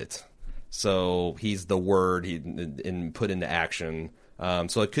commanded it. So he's the word and put into action.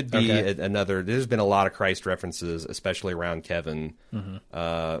 So it could be another. There's been a lot of Christ references, especially around Kevin.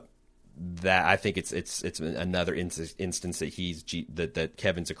 That I think it's another instance that that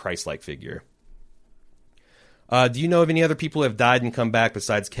Kevin's a Christ-like figure. Do you know of any other people who have died and come back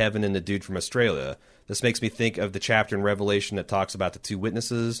besides Kevin and the dude from Australia? This makes me think of the chapter in Revelation that talks about the two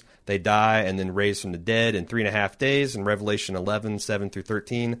witnesses. They die and then raise from the dead in 3.5 days in Revelation 11, 7 through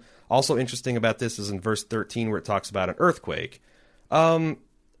 13. Also interesting about this is in verse 13 where it talks about an earthquake.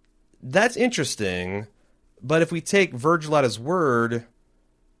 That's interesting, but if we take Virgil at his word,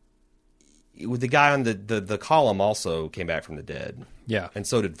 the guy on the column also came back from the dead. Yeah. And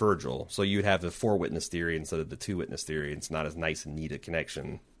so did Virgil. So you'd have the 4-witness theory instead of the 2-witness theory. It's not as nice and neat a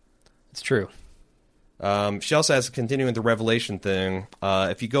connection. It's true. She also has, continuing the Revelation thing,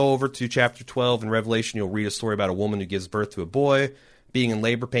 if you go over to chapter 12 in Revelation, you'll read a story about a woman who gives birth to a boy, being in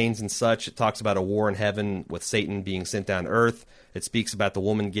labor pains and such. It talks about a war in heaven with Satan being sent down to earth. It speaks about the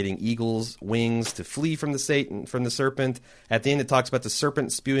woman getting eagle's wings to flee from the serpent. At the end, it talks about the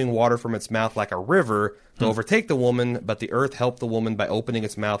serpent spewing water from its mouth like a river to overtake the woman, but the earth helped the woman by opening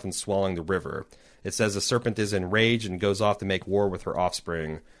its mouth and swallowing the river. It says the serpent is enraged and goes off to make war with her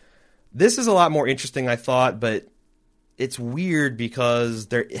offspring. This is a lot more interesting, I thought, but it's weird because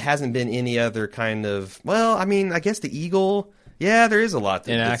there hasn't been any other kind of... Well, I mean, I guess the eagle... Yeah, there is a lot.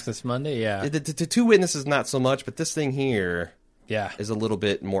 In Access Monday, yeah. The 2 witnesses, not so much, but this thing here is a little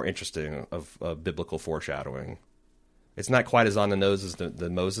bit more interesting of biblical foreshadowing. It's not quite as on the nose as the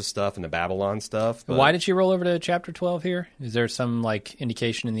Moses stuff and the Babylon stuff. But... Why did she roll over to chapter 12 here? Is there some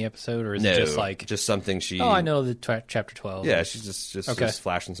indication in the episode, or is it just just something she... Oh, I know the chapter 12. Yeah, she's just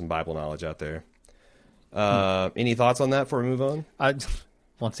flashing some Bible knowledge out there. Any thoughts on that before we move on?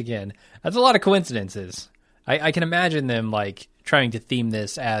 Once again, that's a lot of coincidences. I can imagine them trying to theme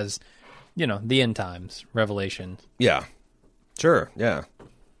this as, the end times, Revelation. Yeah, sure, yeah.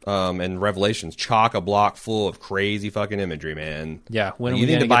 And Revelation's chock-a-block full of crazy fucking imagery, man. Yeah, when you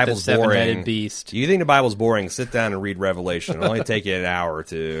think the Bible's boring, beast? You think the Bible's boring? Sit down and read Revelation. It'll only take you an hour or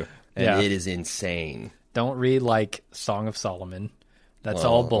two, and it is insane. Don't read Song of Solomon. That's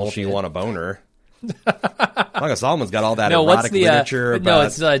all bullshit. She want a boner. Song of Solomon's got all that erotic literature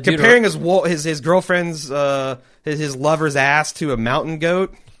about comparing his girlfriend's his lover's ass to a mountain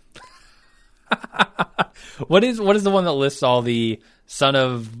goat. What is the one that lists all the son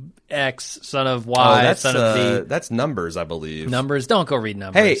of X, son of Y, son of Z? That's Numbers, I believe. Numbers? Don't go read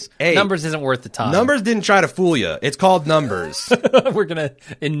Numbers. Hey, Numbers isn't worth the time. Numbers didn't try to fool you. It's called Numbers. We're gonna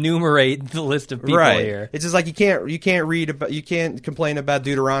enumerate the list of people here. It's just you can't complain about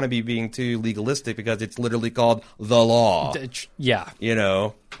Deuteronomy being too legalistic because it's literally called the law. Yeah,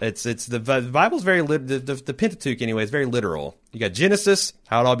 it's the Bible's very the Pentateuch anyway is very literal. You got Genesis,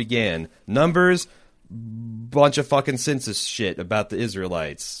 how it all began. Numbers, bunch of fucking census shit about the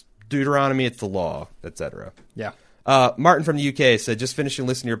Israelites. Deuteronomy, it's the law, etc. Yeah. Martin from the UK said, just finishing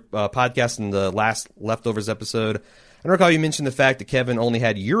listening to your podcast in the last Leftovers episode. I recall you mentioned the fact that Kevin only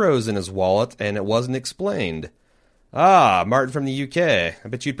had euros in his wallet and it wasn't explained. Martin from the UK. I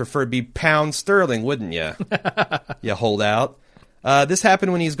bet you'd prefer to be pound sterling, wouldn't you? You holdout. This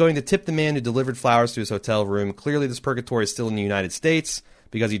happened when he was going to tip the man who delivered flowers to his hotel room. Clearly this purgatory is still in the United States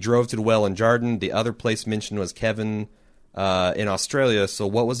because he drove to the well in Jarden. The other place mentioned was Kevin in Australia. So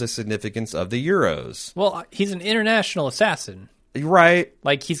what was the significance of the euros? Well, he's an international assassin. Right.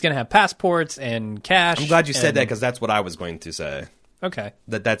 He's going to have passports and cash. I'm glad you said that because that's what I was going to say. Okay.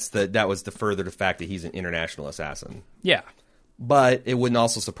 That was the further the fact that he's an international assassin. Yeah. But it wouldn't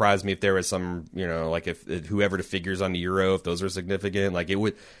also surprise me if there was some, if whoever the figures on the euro, if those were significant.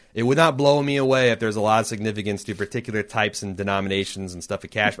 It would not blow me away if there's a lot of significance to particular types and denominations and stuff of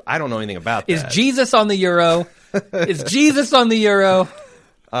cash. But I don't know anything about that. Is Jesus on the euro? Is Jesus on the euro?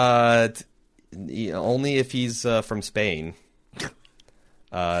 Only if he's from Spain.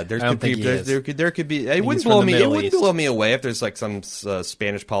 There could be. It wouldn't blow me away if there's some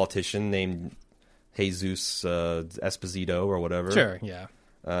Spanish politician named Jesus Esposito or whatever. Sure, yeah.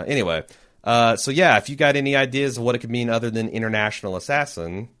 Anyway, if you got any ideas of what it could mean other than international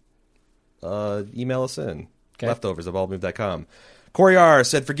assassin, email us in. Okay. Leftovers@baldmove.com. Corey R.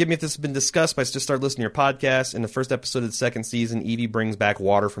 said, forgive me if this has been discussed, but I just started listening to your podcast. In the first episode of the second season, Evie brings back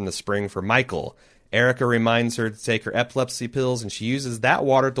water from the spring for Michael. Erica reminds her to take her epilepsy pills, and she uses that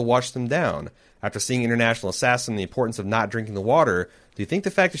water to wash them down. After seeing International Assassin and the importance of not drinking the water, do you think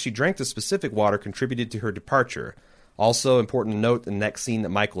the fact that she drank the specific water contributed to her departure? Also, important to note the next scene that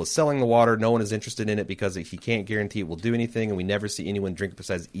Michael is selling the water. No one is interested in it because he can't guarantee it will do anything, and we never see anyone drink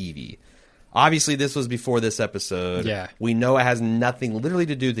besides Evie. Obviously, this was before this episode. Yeah. We know it has nothing literally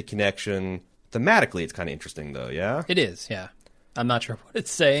to do with the connection. Thematically, it's kind of interesting, though, yeah? It is, yeah. I'm not sure what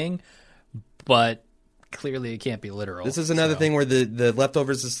it's saying, but clearly it can't be literal. This is another thing where the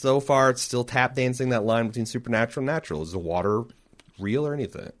Leftovers is so far, it's still tap dancing that line between supernatural and natural. Is the water real or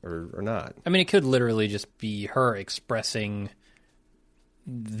anything, or not? I mean, it could literally just be her expressing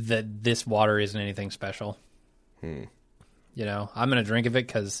that this water isn't anything special. You know, I'm going to drink of it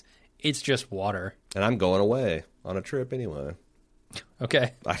because it's just water. And I'm going away on a trip anyway.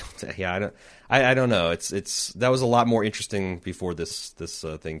 Okay. I don't know. It's that was a lot more interesting before this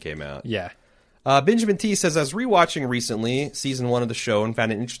thing came out. Yeah. Benjamin T says, I was rewatching recently season 1 of the show and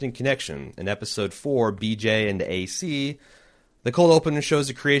found an interesting connection. In episode 4, BJ and AC, the cold open shows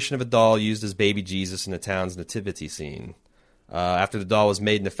the creation of a doll used as baby Jesus in the town's nativity scene. After the doll was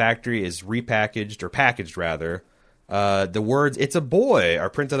made in the factory, is repackaged, or packaged rather. The words "It's a boy" are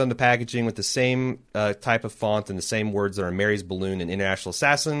printed on the packaging with the same type of font and the same words that are Mary's balloon in International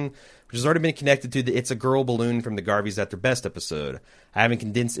Assassin, which has already been connected to the "It's a girl" balloon from the Garveys at Their Best episode. I haven't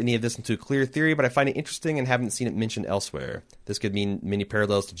condensed any of this into a clear theory, but I find it interesting and haven't seen it mentioned elsewhere. This could mean many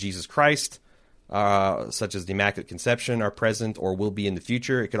parallels to Jesus Christ, such as the Immaculate Conception, are present or will be in the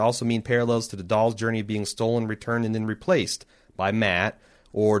future. It could also mean parallels to the doll's journey of being stolen, returned, and then replaced by Matt,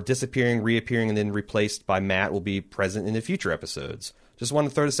 or disappearing, reappearing, and then replaced by Matt will be present in the future episodes. Just wanted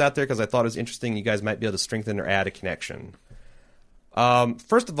to throw this out there because I thought it was interesting. You guys might be able to strengthen or add a connection.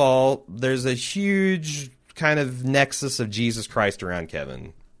 First of all, there's a huge kind of nexus of Jesus Christ around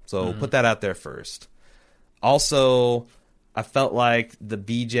Kevin. So put that out there first. Also, I felt like the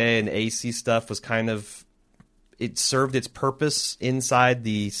BJ and AC stuff was kind of... It served its purpose inside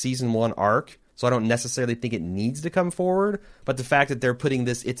the Season 1 arc. So I don't necessarily think it needs to come forward. But the fact that they're putting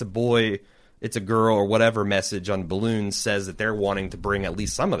this "it's a boy, it's a girl," or whatever message on balloons says that they're wanting to bring at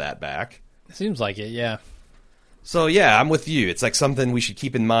least some of that back. Seems like it, yeah. So yeah, I'm with you. It's like something we should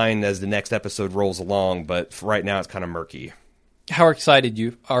keep in mind as the next episode rolls along. But for right now, it's kind of murky. How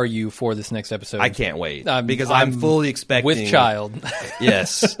excited are you for this next episode? I can't wait because I'm fully expecting... With child.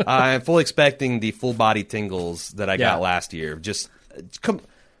 Yes. I'm fully expecting the full body tingles that I got last year. Just...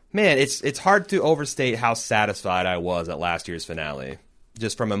 Man, it's hard to overstate how satisfied I was at last year's finale.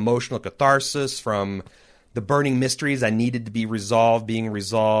 Just from emotional catharsis, from the burning mysteries I needed to be resolved, being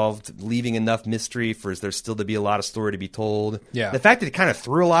resolved, leaving enough mystery for there still to be a lot of story to be told. Yeah. The fact that it kind of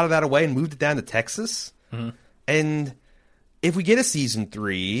threw a lot of that away and moved it down to Texas. Mm-hmm. And if we get a season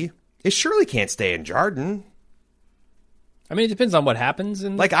 3, it surely can't stay in Jarden. I mean, it depends on what happens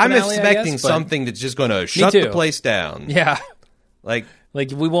in the I'm finale, expecting I guess, something that's just going to shut the place down. Yeah. Like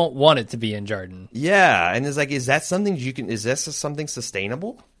we won't want it to be in Jarden. Yeah, and it's like, is that something is this something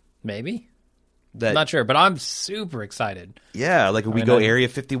sustainable? Maybe. I'm not sure, but I'm super excited. Yeah, like we go Area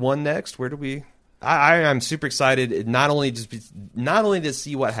 51 next. Where do we? I'm super excited. Not only to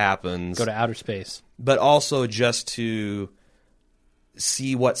see what happens, go to outer space, but also just to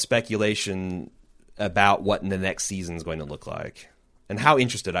see what speculation about what the next season is going to look like. And how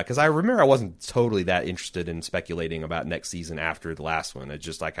interested because I remember I wasn't totally that interested in speculating about next season after the last one. It's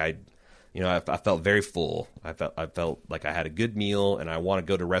just like I felt very full. I felt like I had a good meal and I want to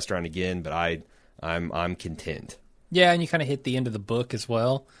go to a restaurant again, but I'm content. Yeah, and you kind of hit the end of the book as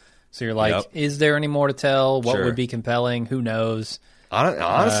well. So you're like, Is there any more to tell? What would be compelling? Who knows?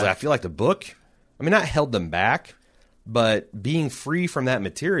 Honestly, I feel like the book, not held them back, but being free from that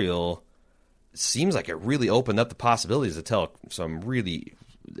material seems like it really opened up the possibilities to tell some really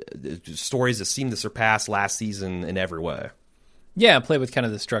stories that seem to surpass last season in every way. Yeah, play with kind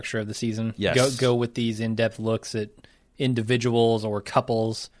of the structure of the season. Yes. Go with these in-depth looks at individuals or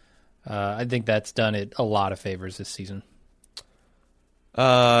couples. I think that's done it a lot of favors this season.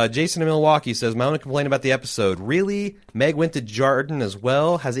 Jason in Milwaukee says, my only complaint about the episode, really? Meg went to Jarden as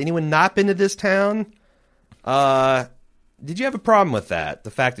well? Has anyone not been to this town? Did you have a problem with that? The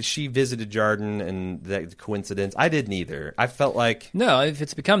fact that she visited Jarden and that coincidence? I didn't either. I felt like... No, if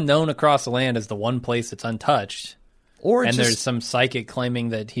it's become known across the land as the one place that's untouched, there's some psychic claiming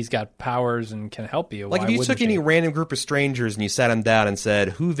that he's got powers and can help you, like if you took any random group of strangers and you sat them down and said,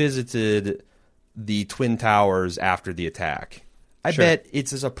 who visited the Twin Towers after the attack? I bet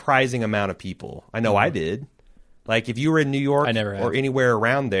it's a surprising amount of people. I know I did. Like, if you were in New York or anywhere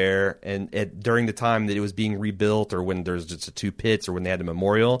around there and during the time that it was being rebuilt or when there's just 2 pits or when they had a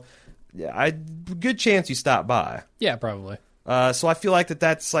memorial, good chance you stopped by. Yeah, probably. So I feel like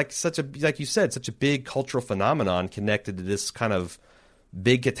that's like you said, such a big cultural phenomenon connected to this kind of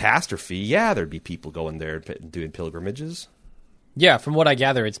big catastrophe, yeah, there'd be people going there doing pilgrimages. Yeah, from what I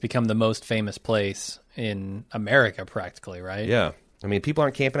gather, it's become the most famous place in America, practically, right? Yeah. I mean, people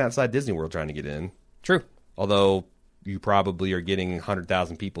aren't camping outside Disney World trying to get in. True. Although you probably are getting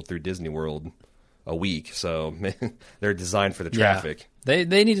 100,000 people through Disney World a week, so they're designed for the traffic. Yeah.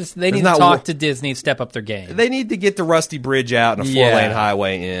 They need to talk to Disney, step up their game. They need to get the Rusty Bridge out and a 4-lane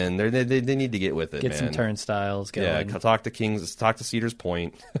highway in. They need to get with it, Get man. some turnstiles going. Yeah, talk to Cedars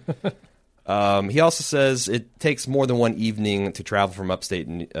Point. He also says it takes more than one evening to travel from upstate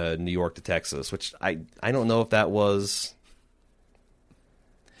New York to Texas, which I don't know if that was...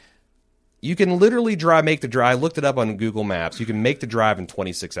 You can literally make the drive. I looked it up on Google Maps. You can make the drive in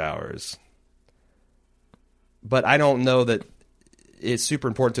 26 hours. But I don't know that it's super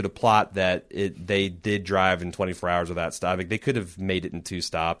important to the plot that they did drive in 24 hours without stopping. They could have made it in 2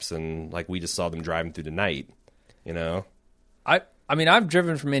 stops, and like we just saw them driving through the night, you know? I mean, I've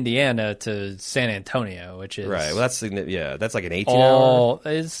driven from Indiana to San Antonio, which is... Right. Well, that's like an 18-hour?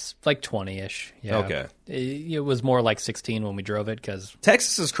 It's like 20-ish. Yeah. Okay. It was more like 16 when we drove it, because...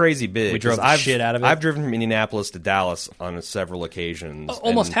 Texas is crazy big. We drove the shit out of it. I've driven from Indianapolis to Dallas on several occasions.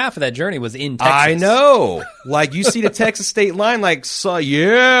 Almost half of that journey was in Texas. I know. Like, you see the Texas state line, like, so,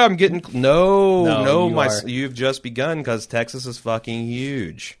 yeah, I'm getting... You've just begun, because Texas is fucking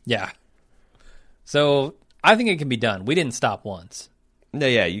huge. Yeah. So... I think it can be done. We didn't stop once. No,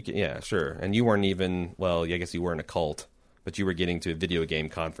 yeah, you can. Yeah, sure. And you weren't even. Well, I guess you weren't a cult, but you were getting to a video game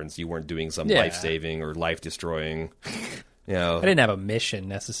conference. You weren't doing some life-saving or life-destroying. You know, I didn't have a mission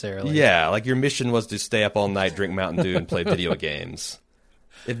necessarily. Yeah, like your mission was to stay up all night, drink Mountain Dew, and play video games.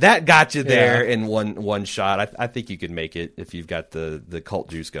 If that got you there in one shot, I think you could make it if you've got the cult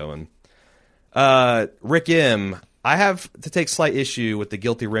juice going. Rick M. I have to take slight issue with the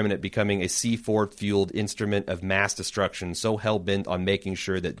Guilty Remnant becoming a C4-fueled instrument of mass destruction so hell-bent on making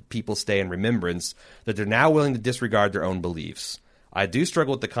sure that people stay in remembrance that they're now willing to disregard their own beliefs. I do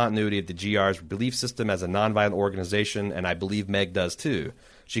struggle with the continuity of the GR's belief system as a nonviolent organization, and I believe Meg does too.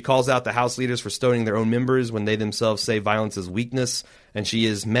 She calls out the House leaders for stoning their own members when they themselves say violence is weakness, and she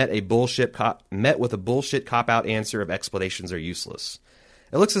is met with a bullshit cop-out answer of explanations are useless.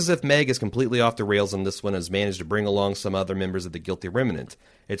 It looks as if Meg is completely off the rails on this one and has managed to bring along some other members of the Guilty Remnant.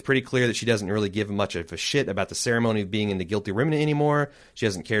 It's pretty clear that she doesn't really give much of a shit about the ceremony of being in the Guilty Remnant anymore. She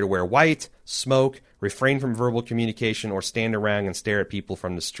doesn't care to wear white, smoke, refrain from verbal communication, or stand around and stare at people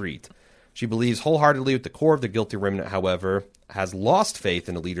from the street. She believes wholeheartedly with the core of the Guilty Remnant, however, has lost faith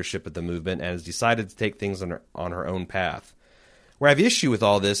in the leadership of the movement and has decided to take things on her own path. Where I have issue with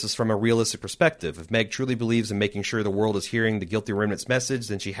all this is from a realistic perspective. If Meg truly believes in making sure the world is hearing the Guilty Remnant's message,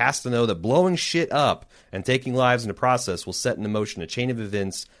 then she has to know that blowing shit up and taking lives in the process will set into motion a chain of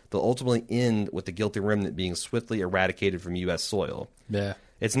events that will ultimately end with the Guilty Remnant being swiftly eradicated from U.S. soil. Yeah.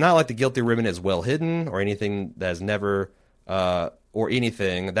 It's not like the Guilty Remnant is well hidden or anything that's never been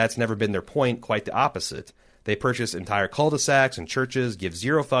their point, quite the opposite. They purchase entire cul-de-sacs and churches, give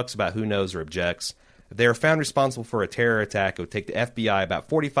zero fucks about who knows or objects. If they are found responsible for a terror attack, it would take the FBI about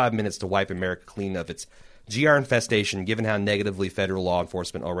 45 minutes to wipe America clean of its GR infestation, given how negatively federal law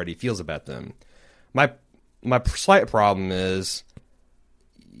enforcement already feels about them. My slight problem is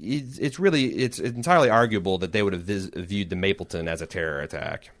it's entirely arguable that they would have viewed the Mapleton as a terror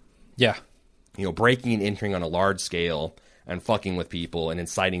attack. Yeah. You know, breaking and entering on a large scale and fucking with people and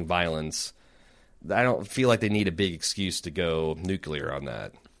inciting violence. I don't feel like they need a big excuse to go nuclear on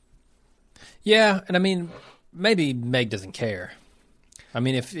that. Yeah, and I mean, maybe Meg doesn't care. I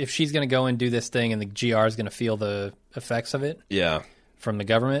mean, if she's going to go and do this thing and the GR is going to feel the effects of it from the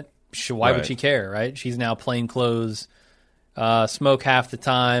government, why would she care, right? She's now plainclothes, smoke half the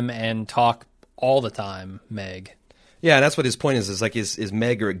time, and talk all the time, Meg. Yeah, and that's what his point is like, is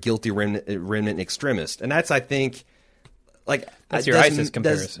Meg a guilty remnant extremist? And that's, I think... Like, that's your ISIS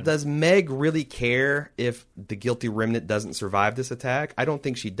comparison. Does Meg really care if the Guilty Remnant doesn't survive this attack? I don't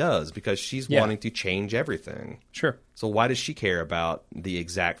think she does, because she's wanting to change everything. Sure. So why does she care about the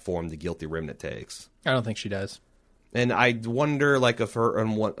exact form the Guilty Remnant takes? I don't think she does. And I wonder, like, if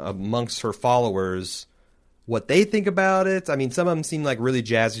amongst her followers, what they think about it. I mean, some of them seem like really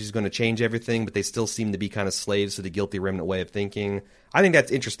jazzy. She's going to change everything, but they still seem to be kind of slaves to the Guilty Remnant way of thinking. I think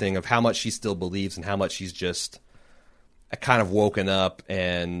that's interesting, of how much she still believes and how much she's just... kind of woken up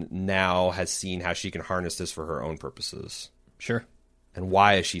and now has seen how she can harness this for her own purposes. Sure. And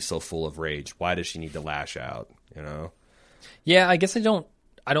why is she so full of rage? Why does she need to lash out, you know? Yeah, I guess I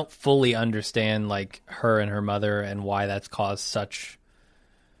don't fully understand, like, her and her mother and why that's caused such...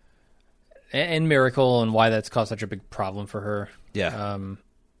 And Miracle, and why that's caused such a big problem for her. Yeah.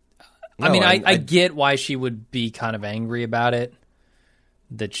 I get why she would be kind of angry about it.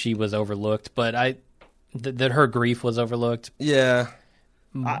 that she was overlooked, but that her grief was overlooked. Yeah.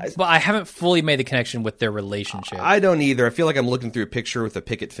 But I haven't fully made the connection with their relationship. I don't either. I feel like I'm looking through a picture with a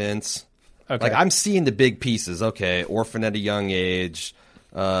picket fence. Okay. Like, I'm seeing the big pieces. Okay, orphan at a young age,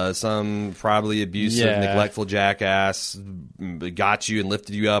 some probably abusive, neglectful jackass got you and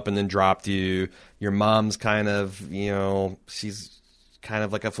lifted you up and then dropped you. Your mom's kind of, she's kind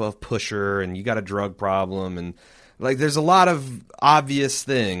of like a pusher, and you got a drug problem, and like there's a lot of obvious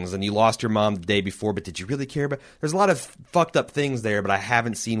things, and you lost your mom the day before, but did you really care about? There's a lot of fucked up things there, but I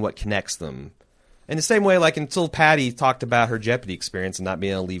haven't seen what connects them. In the same way, like, until Patty talked about her Jeopardy experience and not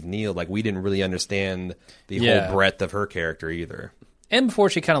being able to leave Neil, like, we didn't really understand the whole breadth of her character either. And before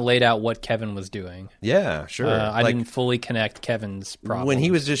she kind of laid out what Kevin was doing. Yeah, sure. I didn't fully connect Kevin's problem. When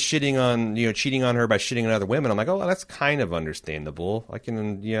he was just cheating on her by shitting on other women, I'm like, oh, well, that's kind of understandable. I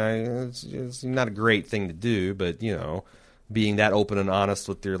can, it's not a great thing to do, but, being that open and honest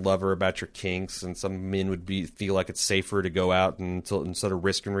with your lover about your kinks, and some men would feel like it's safer to go out instead of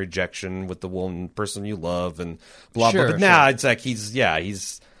risking rejection with the person you love, and blah, blah, blah. But now it's like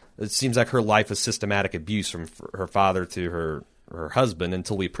it seems like her life is systematic abuse from her father to her husband.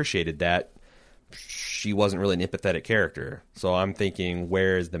 Until we appreciated that, she wasn't really an empathetic character. So I'm thinking,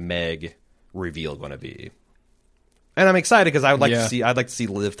 where is the Meg reveal going to be? And I'm excited because I'd like to see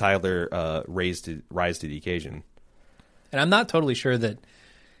Liv Tyler rise to the occasion. And I'm not totally sure that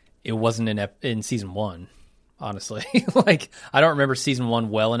it wasn't in season 1, honestly. Like, I don't remember season 1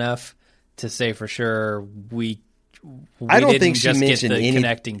 well enough to say for sure I don't think she mentioned any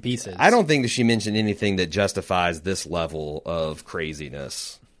connecting pieces. I don't think that she mentioned anything that justifies this level of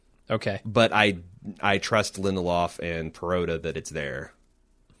craziness. Okay. But I trust Lindelof and Perota that it's there.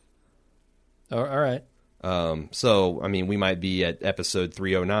 All right. So, I mean, we might be at episode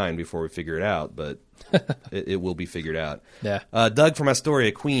 309 before we figure it out, but it will be figured out. Yeah. Doug from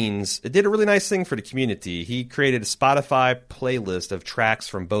Astoria, Queens, did a really nice thing for the community. He created a Spotify playlist of tracks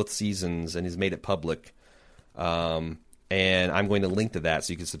from both seasons, and he's made it public. And I'm going to link to that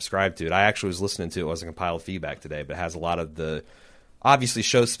so you can subscribe to it. I actually was listening to it as a compiled feedback today, but it has a lot of the obviously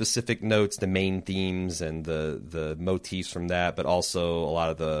show-specific notes, the main themes, and the motifs from that, but also a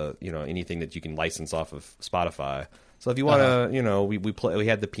lot of the, anything that you can license off of Spotify. So if you want to, we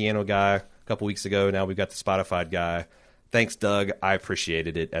had the piano guy a couple weeks ago. Now we've got the Spotify guy. Thanks, Doug. I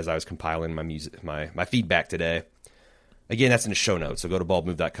appreciated it as I was compiling my music, my feedback today. Again, that's in the show notes. So go to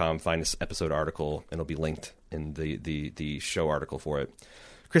baldmove.com, find this episode article, and it'll be linked in the show article for it.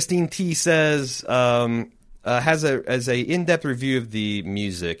 Christine T says, has a in-depth review of the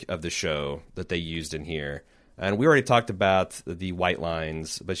music of the show that they used in here. And we already talked about the White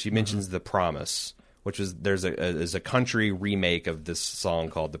Lines, but she mentions The Promise, which is there's a country remake of this song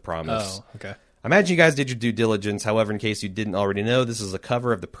called The Promise. Oh, okay. I imagine you guys did your due diligence. However, in case you didn't already know, this is a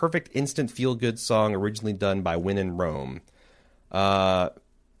cover of the perfect instant feel-good song originally done by When in Rome.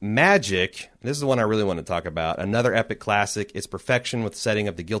 Magic, this is the one I really want to talk about. Another epic classic. It's perfection with setting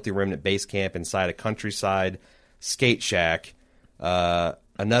of the Guilty Remnant base camp inside a countryside skate shack.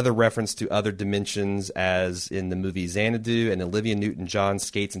 Another reference to other dimensions, as in the movie Xanadu, and Olivia Newton-John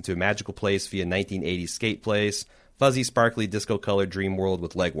skates into a magical place via 1980s skate place. Fuzzy, sparkly, disco-colored dream world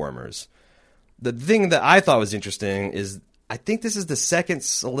with leg warmers. The thing that I thought was interesting is I think this is the second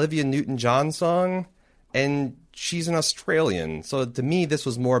Olivia Newton-John song, and she's an Australian. So to me, this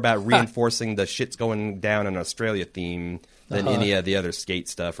was more about reinforcing the shit's going down in Australia theme than any of the other skate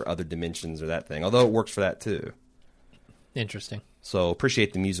stuff or other dimensions or that thing, although it works for that too. Interesting. So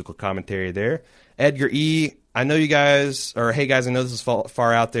appreciate the musical commentary there. Edgar E., I know you guys, or hey guys, I know this is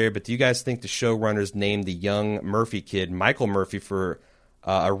far out there, but do you guys think the showrunners named the young Murphy kid Michael Murphy for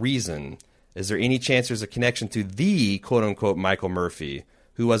a reason? Is there any chance there's a connection to the quote-unquote Michael Murphy,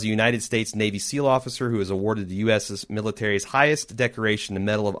 who was a United States Navy SEAL officer who was awarded the U.S. military's highest decoration, the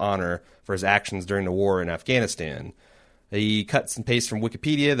Medal of Honor, for his actions during the war in Afghanistan? He cuts and pastes from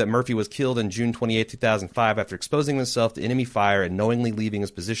Wikipedia that Murphy was killed on June 28, 2005 after exposing himself to enemy fire and knowingly leaving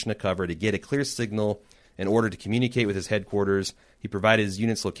his position of cover to get a clear signal in order to communicate with his headquarters. He provided his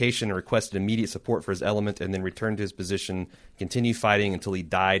unit's location and requested immediate support for his element, and then returned to his position, continued fighting until he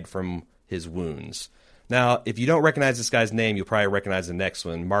died from his wounds. Now, if you don't recognize this guy's name, you'll probably recognize the next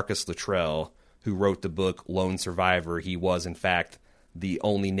one, Marcus Luttrell, who wrote the book Lone Survivor. He was, in fact, the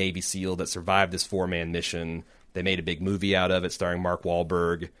only Navy SEAL that survived this four-man mission. They made a big movie out of it starring Mark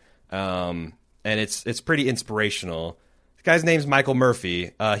Wahlberg, and it's pretty inspirational. The guy's name's Michael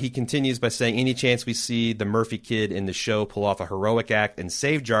Murphy. He continues by saying, any chance we see the Murphy kid in the show pull off a heroic act and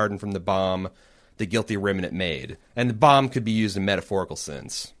save Jarden from the bomb the Guilty Remnant made. And the bomb could be used in metaphorical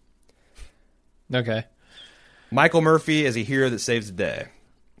sense. Okay. Michael Murphy is a hero that saves the day.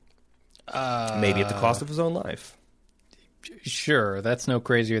 Maybe at the cost of his own life. Sure, that's no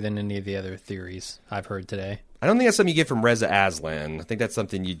crazier than any of the other theories I've heard today. I don't think that's something you get from Reza Aslan. I think that's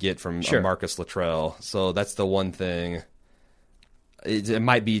something you get from Marcus Luttrell. So that's the one thing. It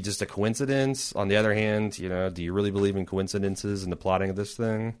might be just a coincidence. On the other hand, do you really believe in coincidences in the plotting of this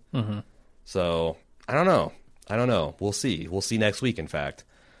thing? Mm-hmm. So I don't know. We'll see. We'll see next week, in fact.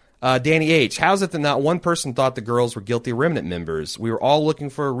 Danny H., how's it that not one person thought the girls were guilty Remnant members? We were all looking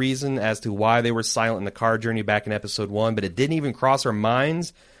for a reason as to why they were silent in the car journey back in episode 1, but it didn't even cross our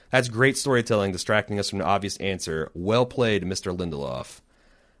minds. That's great storytelling, distracting us from the obvious answer. Well played, Mr. Lindelof.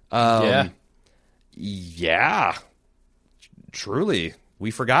 Yeah. Truly.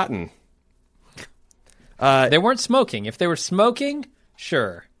 We've forgotten. They weren't smoking. If they were smoking,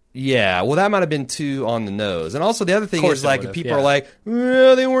 sure. Yeah, well, that might have been too on the nose. And also, the other thing is, if people are like,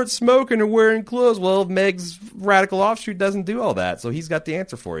 they weren't smoking or wearing clothes, well, Meg's radical offshoot doesn't do all that, so he's got the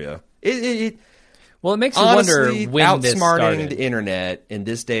answer for you. Well, it makes you honestly, wonder when this started. Outsmarting the internet in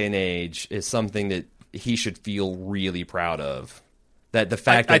this day and age is something that he should feel really proud of. That the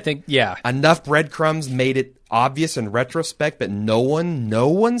fact that I think, enough breadcrumbs made it obvious in retrospect, but no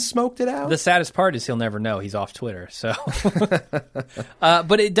one smoked it out. The saddest part is he'll never know. He's off Twitter. So,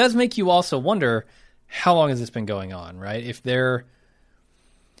 but it does make you also wonder, how long has this been going on, right? If they're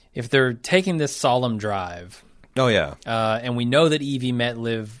taking this solemn drive. Oh yeah. And we know that Evie met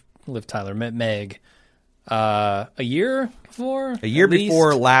Liv Tyler met Meg a year before. A year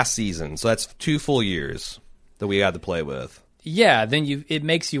before last season. So that's 2 full years that we had to play with. Yeah, then it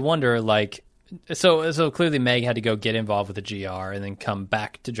makes you wonder, so clearly Meg had to go get involved with the GR and then come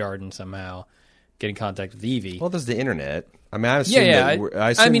back to Jarden somehow, get in contact with Evie. Well, there's the internet. I mean, I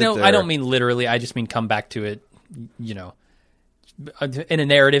assume I don't mean literally. I just mean come back to it, in a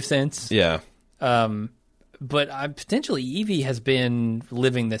narrative sense. Yeah. But potentially Evie has been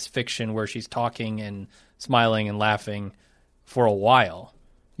living this fiction where she's talking and smiling and laughing for a while.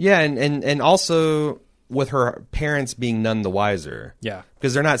 Yeah, and also with her parents being none the wiser. Yeah.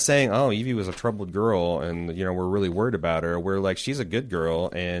 Because they're not saying, oh, Evie was a troubled girl and, we're really worried about her. We're like, she's a good girl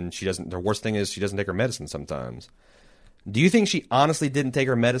and the worst thing is she doesn't take her medicine sometimes. Do you think she honestly didn't take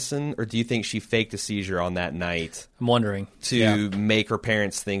her medicine, or do you think she faked a seizure on that night? I'm wondering. To make her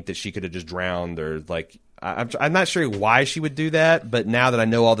parents think that she could have just drowned, or I'm not sure why she would do that, but now that I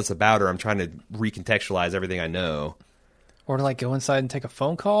know all this about her, I'm trying to recontextualize everything I know. Or to go inside and take a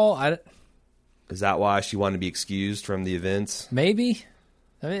phone call? Is that why she wanted to be excused from the events? Maybe.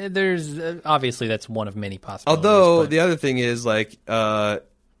 I mean, there's obviously that's one of many possibilities. Although the other thing is having a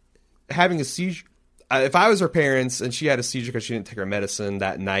seizure. If I was her parents and she had a seizure because she didn't take her medicine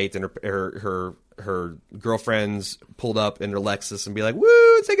that night, and her girlfriends pulled up in her Lexus and be like,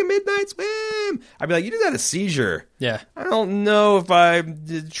 "Woo, take a midnight swim," I'd be like, "You just had a seizure." Yeah. I don't know if I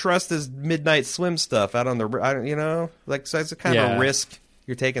trust this midnight swim stuff out on the. So it's a kind of a risk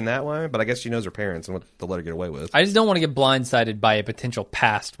you're taking that way, but I guess she knows her parents and what to let her get away with. I just don't want to get blindsided by a potential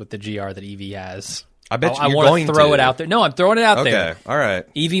past with the GR that Evie has. I bet I want to throw it out there. No, I'm throwing it out there. Okay, all right.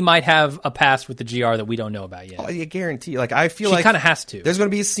 Evie might have a past with the GR that we don't know about yet. Oh, I guarantee. I feel she like kind of has to. There's going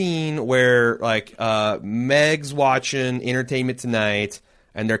to be a scene where Meg's watching Entertainment Tonight,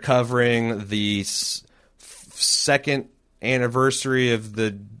 and they're covering the second anniversary of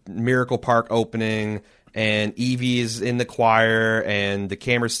the Miracle Park opening. And Evie is in the choir, and the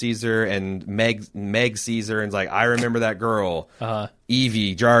camera sees her, and Meg sees her, and is like, "I remember that girl,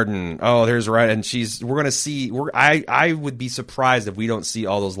 Evie Jarden." Oh, there's right, and we're gonna see. I would be surprised if we don't see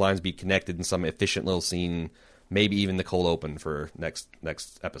all those lines be connected in some efficient little scene, maybe even the cold open for next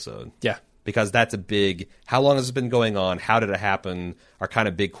episode. Yeah, because that's a big. How long has it been going on? How did it happen? Are kind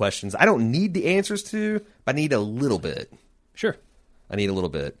of big questions. I don't need the answers to, but I need a little bit. Sure, I need a little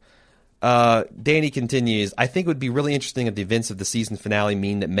bit. Danny continues, I think it would be really interesting if the events of the season finale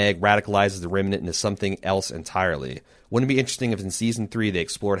mean that Meg radicalizes the Remnant into something else entirely. Wouldn't it be interesting if in season 3 they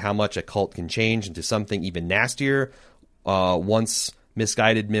explored how much a cult can change into something even nastier once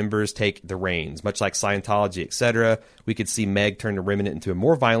misguided members take the reins? Much like Scientology, etc., we could see Meg turn the Remnant into a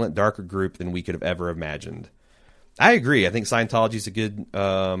more violent, darker group than we could have ever imagined. I agree. I think Scientology is a good...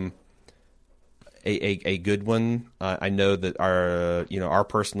 A good one. I know that our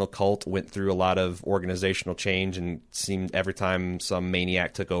personal cult went through a lot of organizational change, and seemed every time some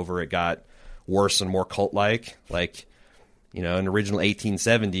maniac took over, it got worse and more cult-like. In the original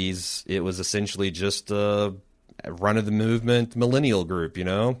 1870s, it was essentially just a run-of-the-movement millennial group.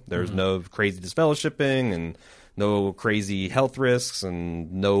 There's no crazy disfellowshipping and no crazy health risks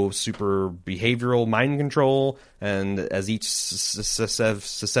and no super behavioral mind control. And as each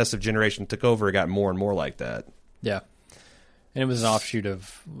successive generation took over, it got more and more like that. Yeah. And it was an offshoot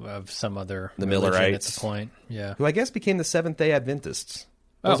of some other The religion Millerites. at the point. Yeah. who I guess became the Seventh-day Adventists.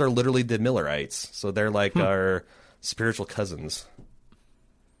 Those Oh. are literally the Millerites, so they're like our spiritual cousins.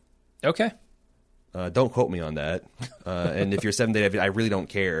 Okay. Don't quote me on that. And if you're Seventh-day Adventist, I really don't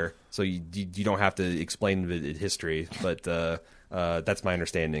care. So you don't have to explain the history, but that's my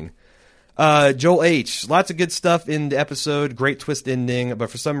understanding. Joel H. Lots of good stuff in the episode. Great twist ending,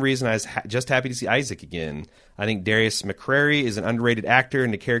 but for some reason I was just happy to see Isaac again. I think Darius McCrary is an underrated actor,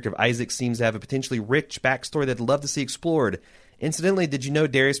 and the character of Isaac seems to have a potentially rich backstory that I'd love to see explored. Incidentally, did you know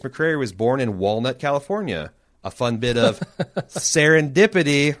Darius McCrary was born in Walnut, California? A fun bit of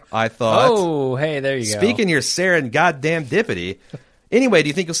serendipity, I thought. Oh, hey, there you go. Speaking your seren goddamn dippity. Anyway, do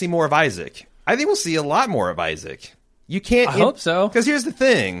you think you'll see more of Isaac? I think we'll see a lot more of Isaac. You can't. I hope so. Because here's the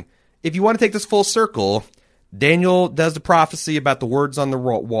thing: if you want to take this full circle, Daniel does the prophecy about the words on the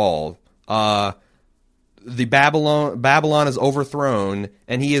wall. The Babylon is overthrown,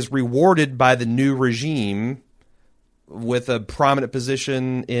 and he is rewarded by the new regime with a prominent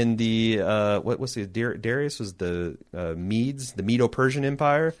position in the Darius was the Medes, the Medo-Persian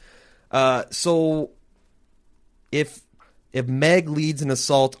Empire. So if Meg leads an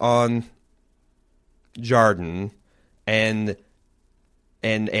assault on Jarden, and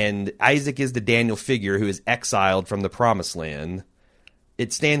Isaac is the Daniel figure who is exiled from the Promised Land,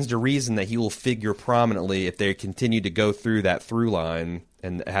 it stands to reason that he will figure prominently if they continue to go through that through line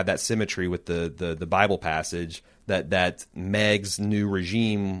and have that symmetry with the Bible passage. That Meg's new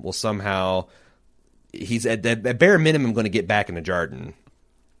regime will somehow, he's at bare minimum going to get back into Jarden.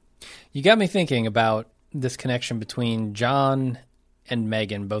 You got me thinking about this connection between John and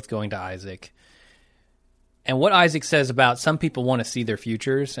Megan both going to Isaac. And what Isaac says about some people want to see their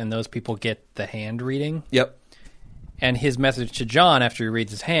futures, and those people get the hand reading. Yep. And his message to John after he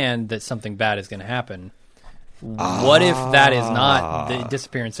reads his hand that something bad is going to happen. What if that is not the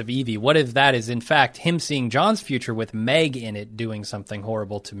disappearance of Evie? What if that is, in fact, him seeing John's future with Meg in it doing something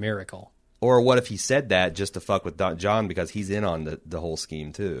horrible to Miracle? Or what if he said that just to fuck with John because he's in on the whole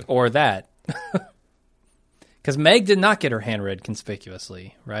scheme too? Or that. Because Meg did not get her hand read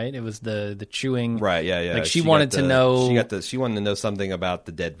conspicuously, right? It was the chewing. Right, yeah. Like she wanted to know. She wanted to know something about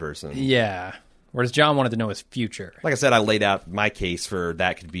the dead person. Yeah. Whereas John wanted to know his future. Like I said, I laid out my case for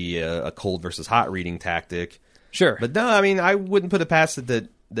that could be a cold versus hot reading tactic. Sure. But no, I mean, I wouldn't put it past it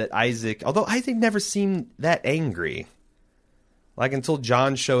that Isaac, although Isaac never seemed that angry. Like, until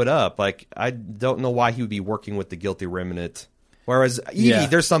John showed up. Like, I don't know why he would be working with the guilty remnant. Whereas Evie,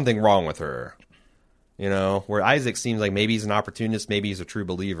 there's something wrong with her. You know, where Isaac seems like maybe he's an opportunist, maybe he's a true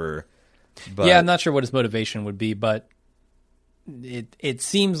believer. But yeah, I'm not sure what his motivation would be, but it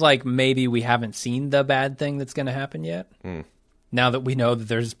seems like maybe we haven't seen the bad thing that's going to happen yet. Now that we know that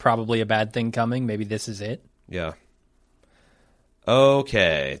there's probably a bad thing coming, maybe this is it. Yeah.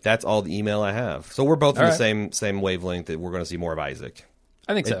 Okay, that's all the email I have. So we're both in All the same wavelength that we're going to see more of Isaac.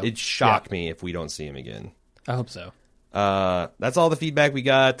 I think so. It'd shock me if we don't see him again. I hope so. That's all the feedback we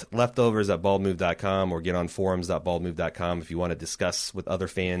got. Leftovers at baldmove.com or get on forums.baldmove.com if you want to discuss with other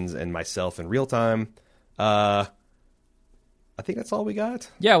fans and myself in real time. I think that's all we got.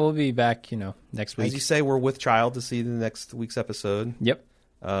 Yeah, we'll be back, next week. As you say, we're with child to see the next week's episode. Yep.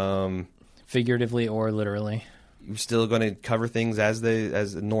 Figuratively or literally. You're still going to cover things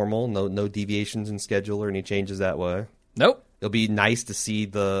as normal. No deviations in schedule or any changes that way. Nope. It'll be nice to see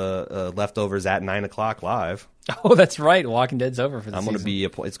the leftovers at 9:00 live. Oh, that's right. Walking Dead's over for the season.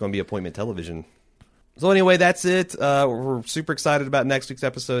 It's going to be appointment television. So anyway, that's it. We're super excited about next week's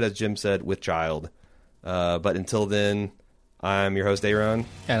episode, as Jim said, with child. But until then, I'm your host, Aaron.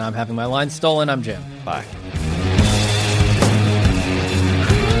 And I'm having my line stolen. I'm Jim. Bye.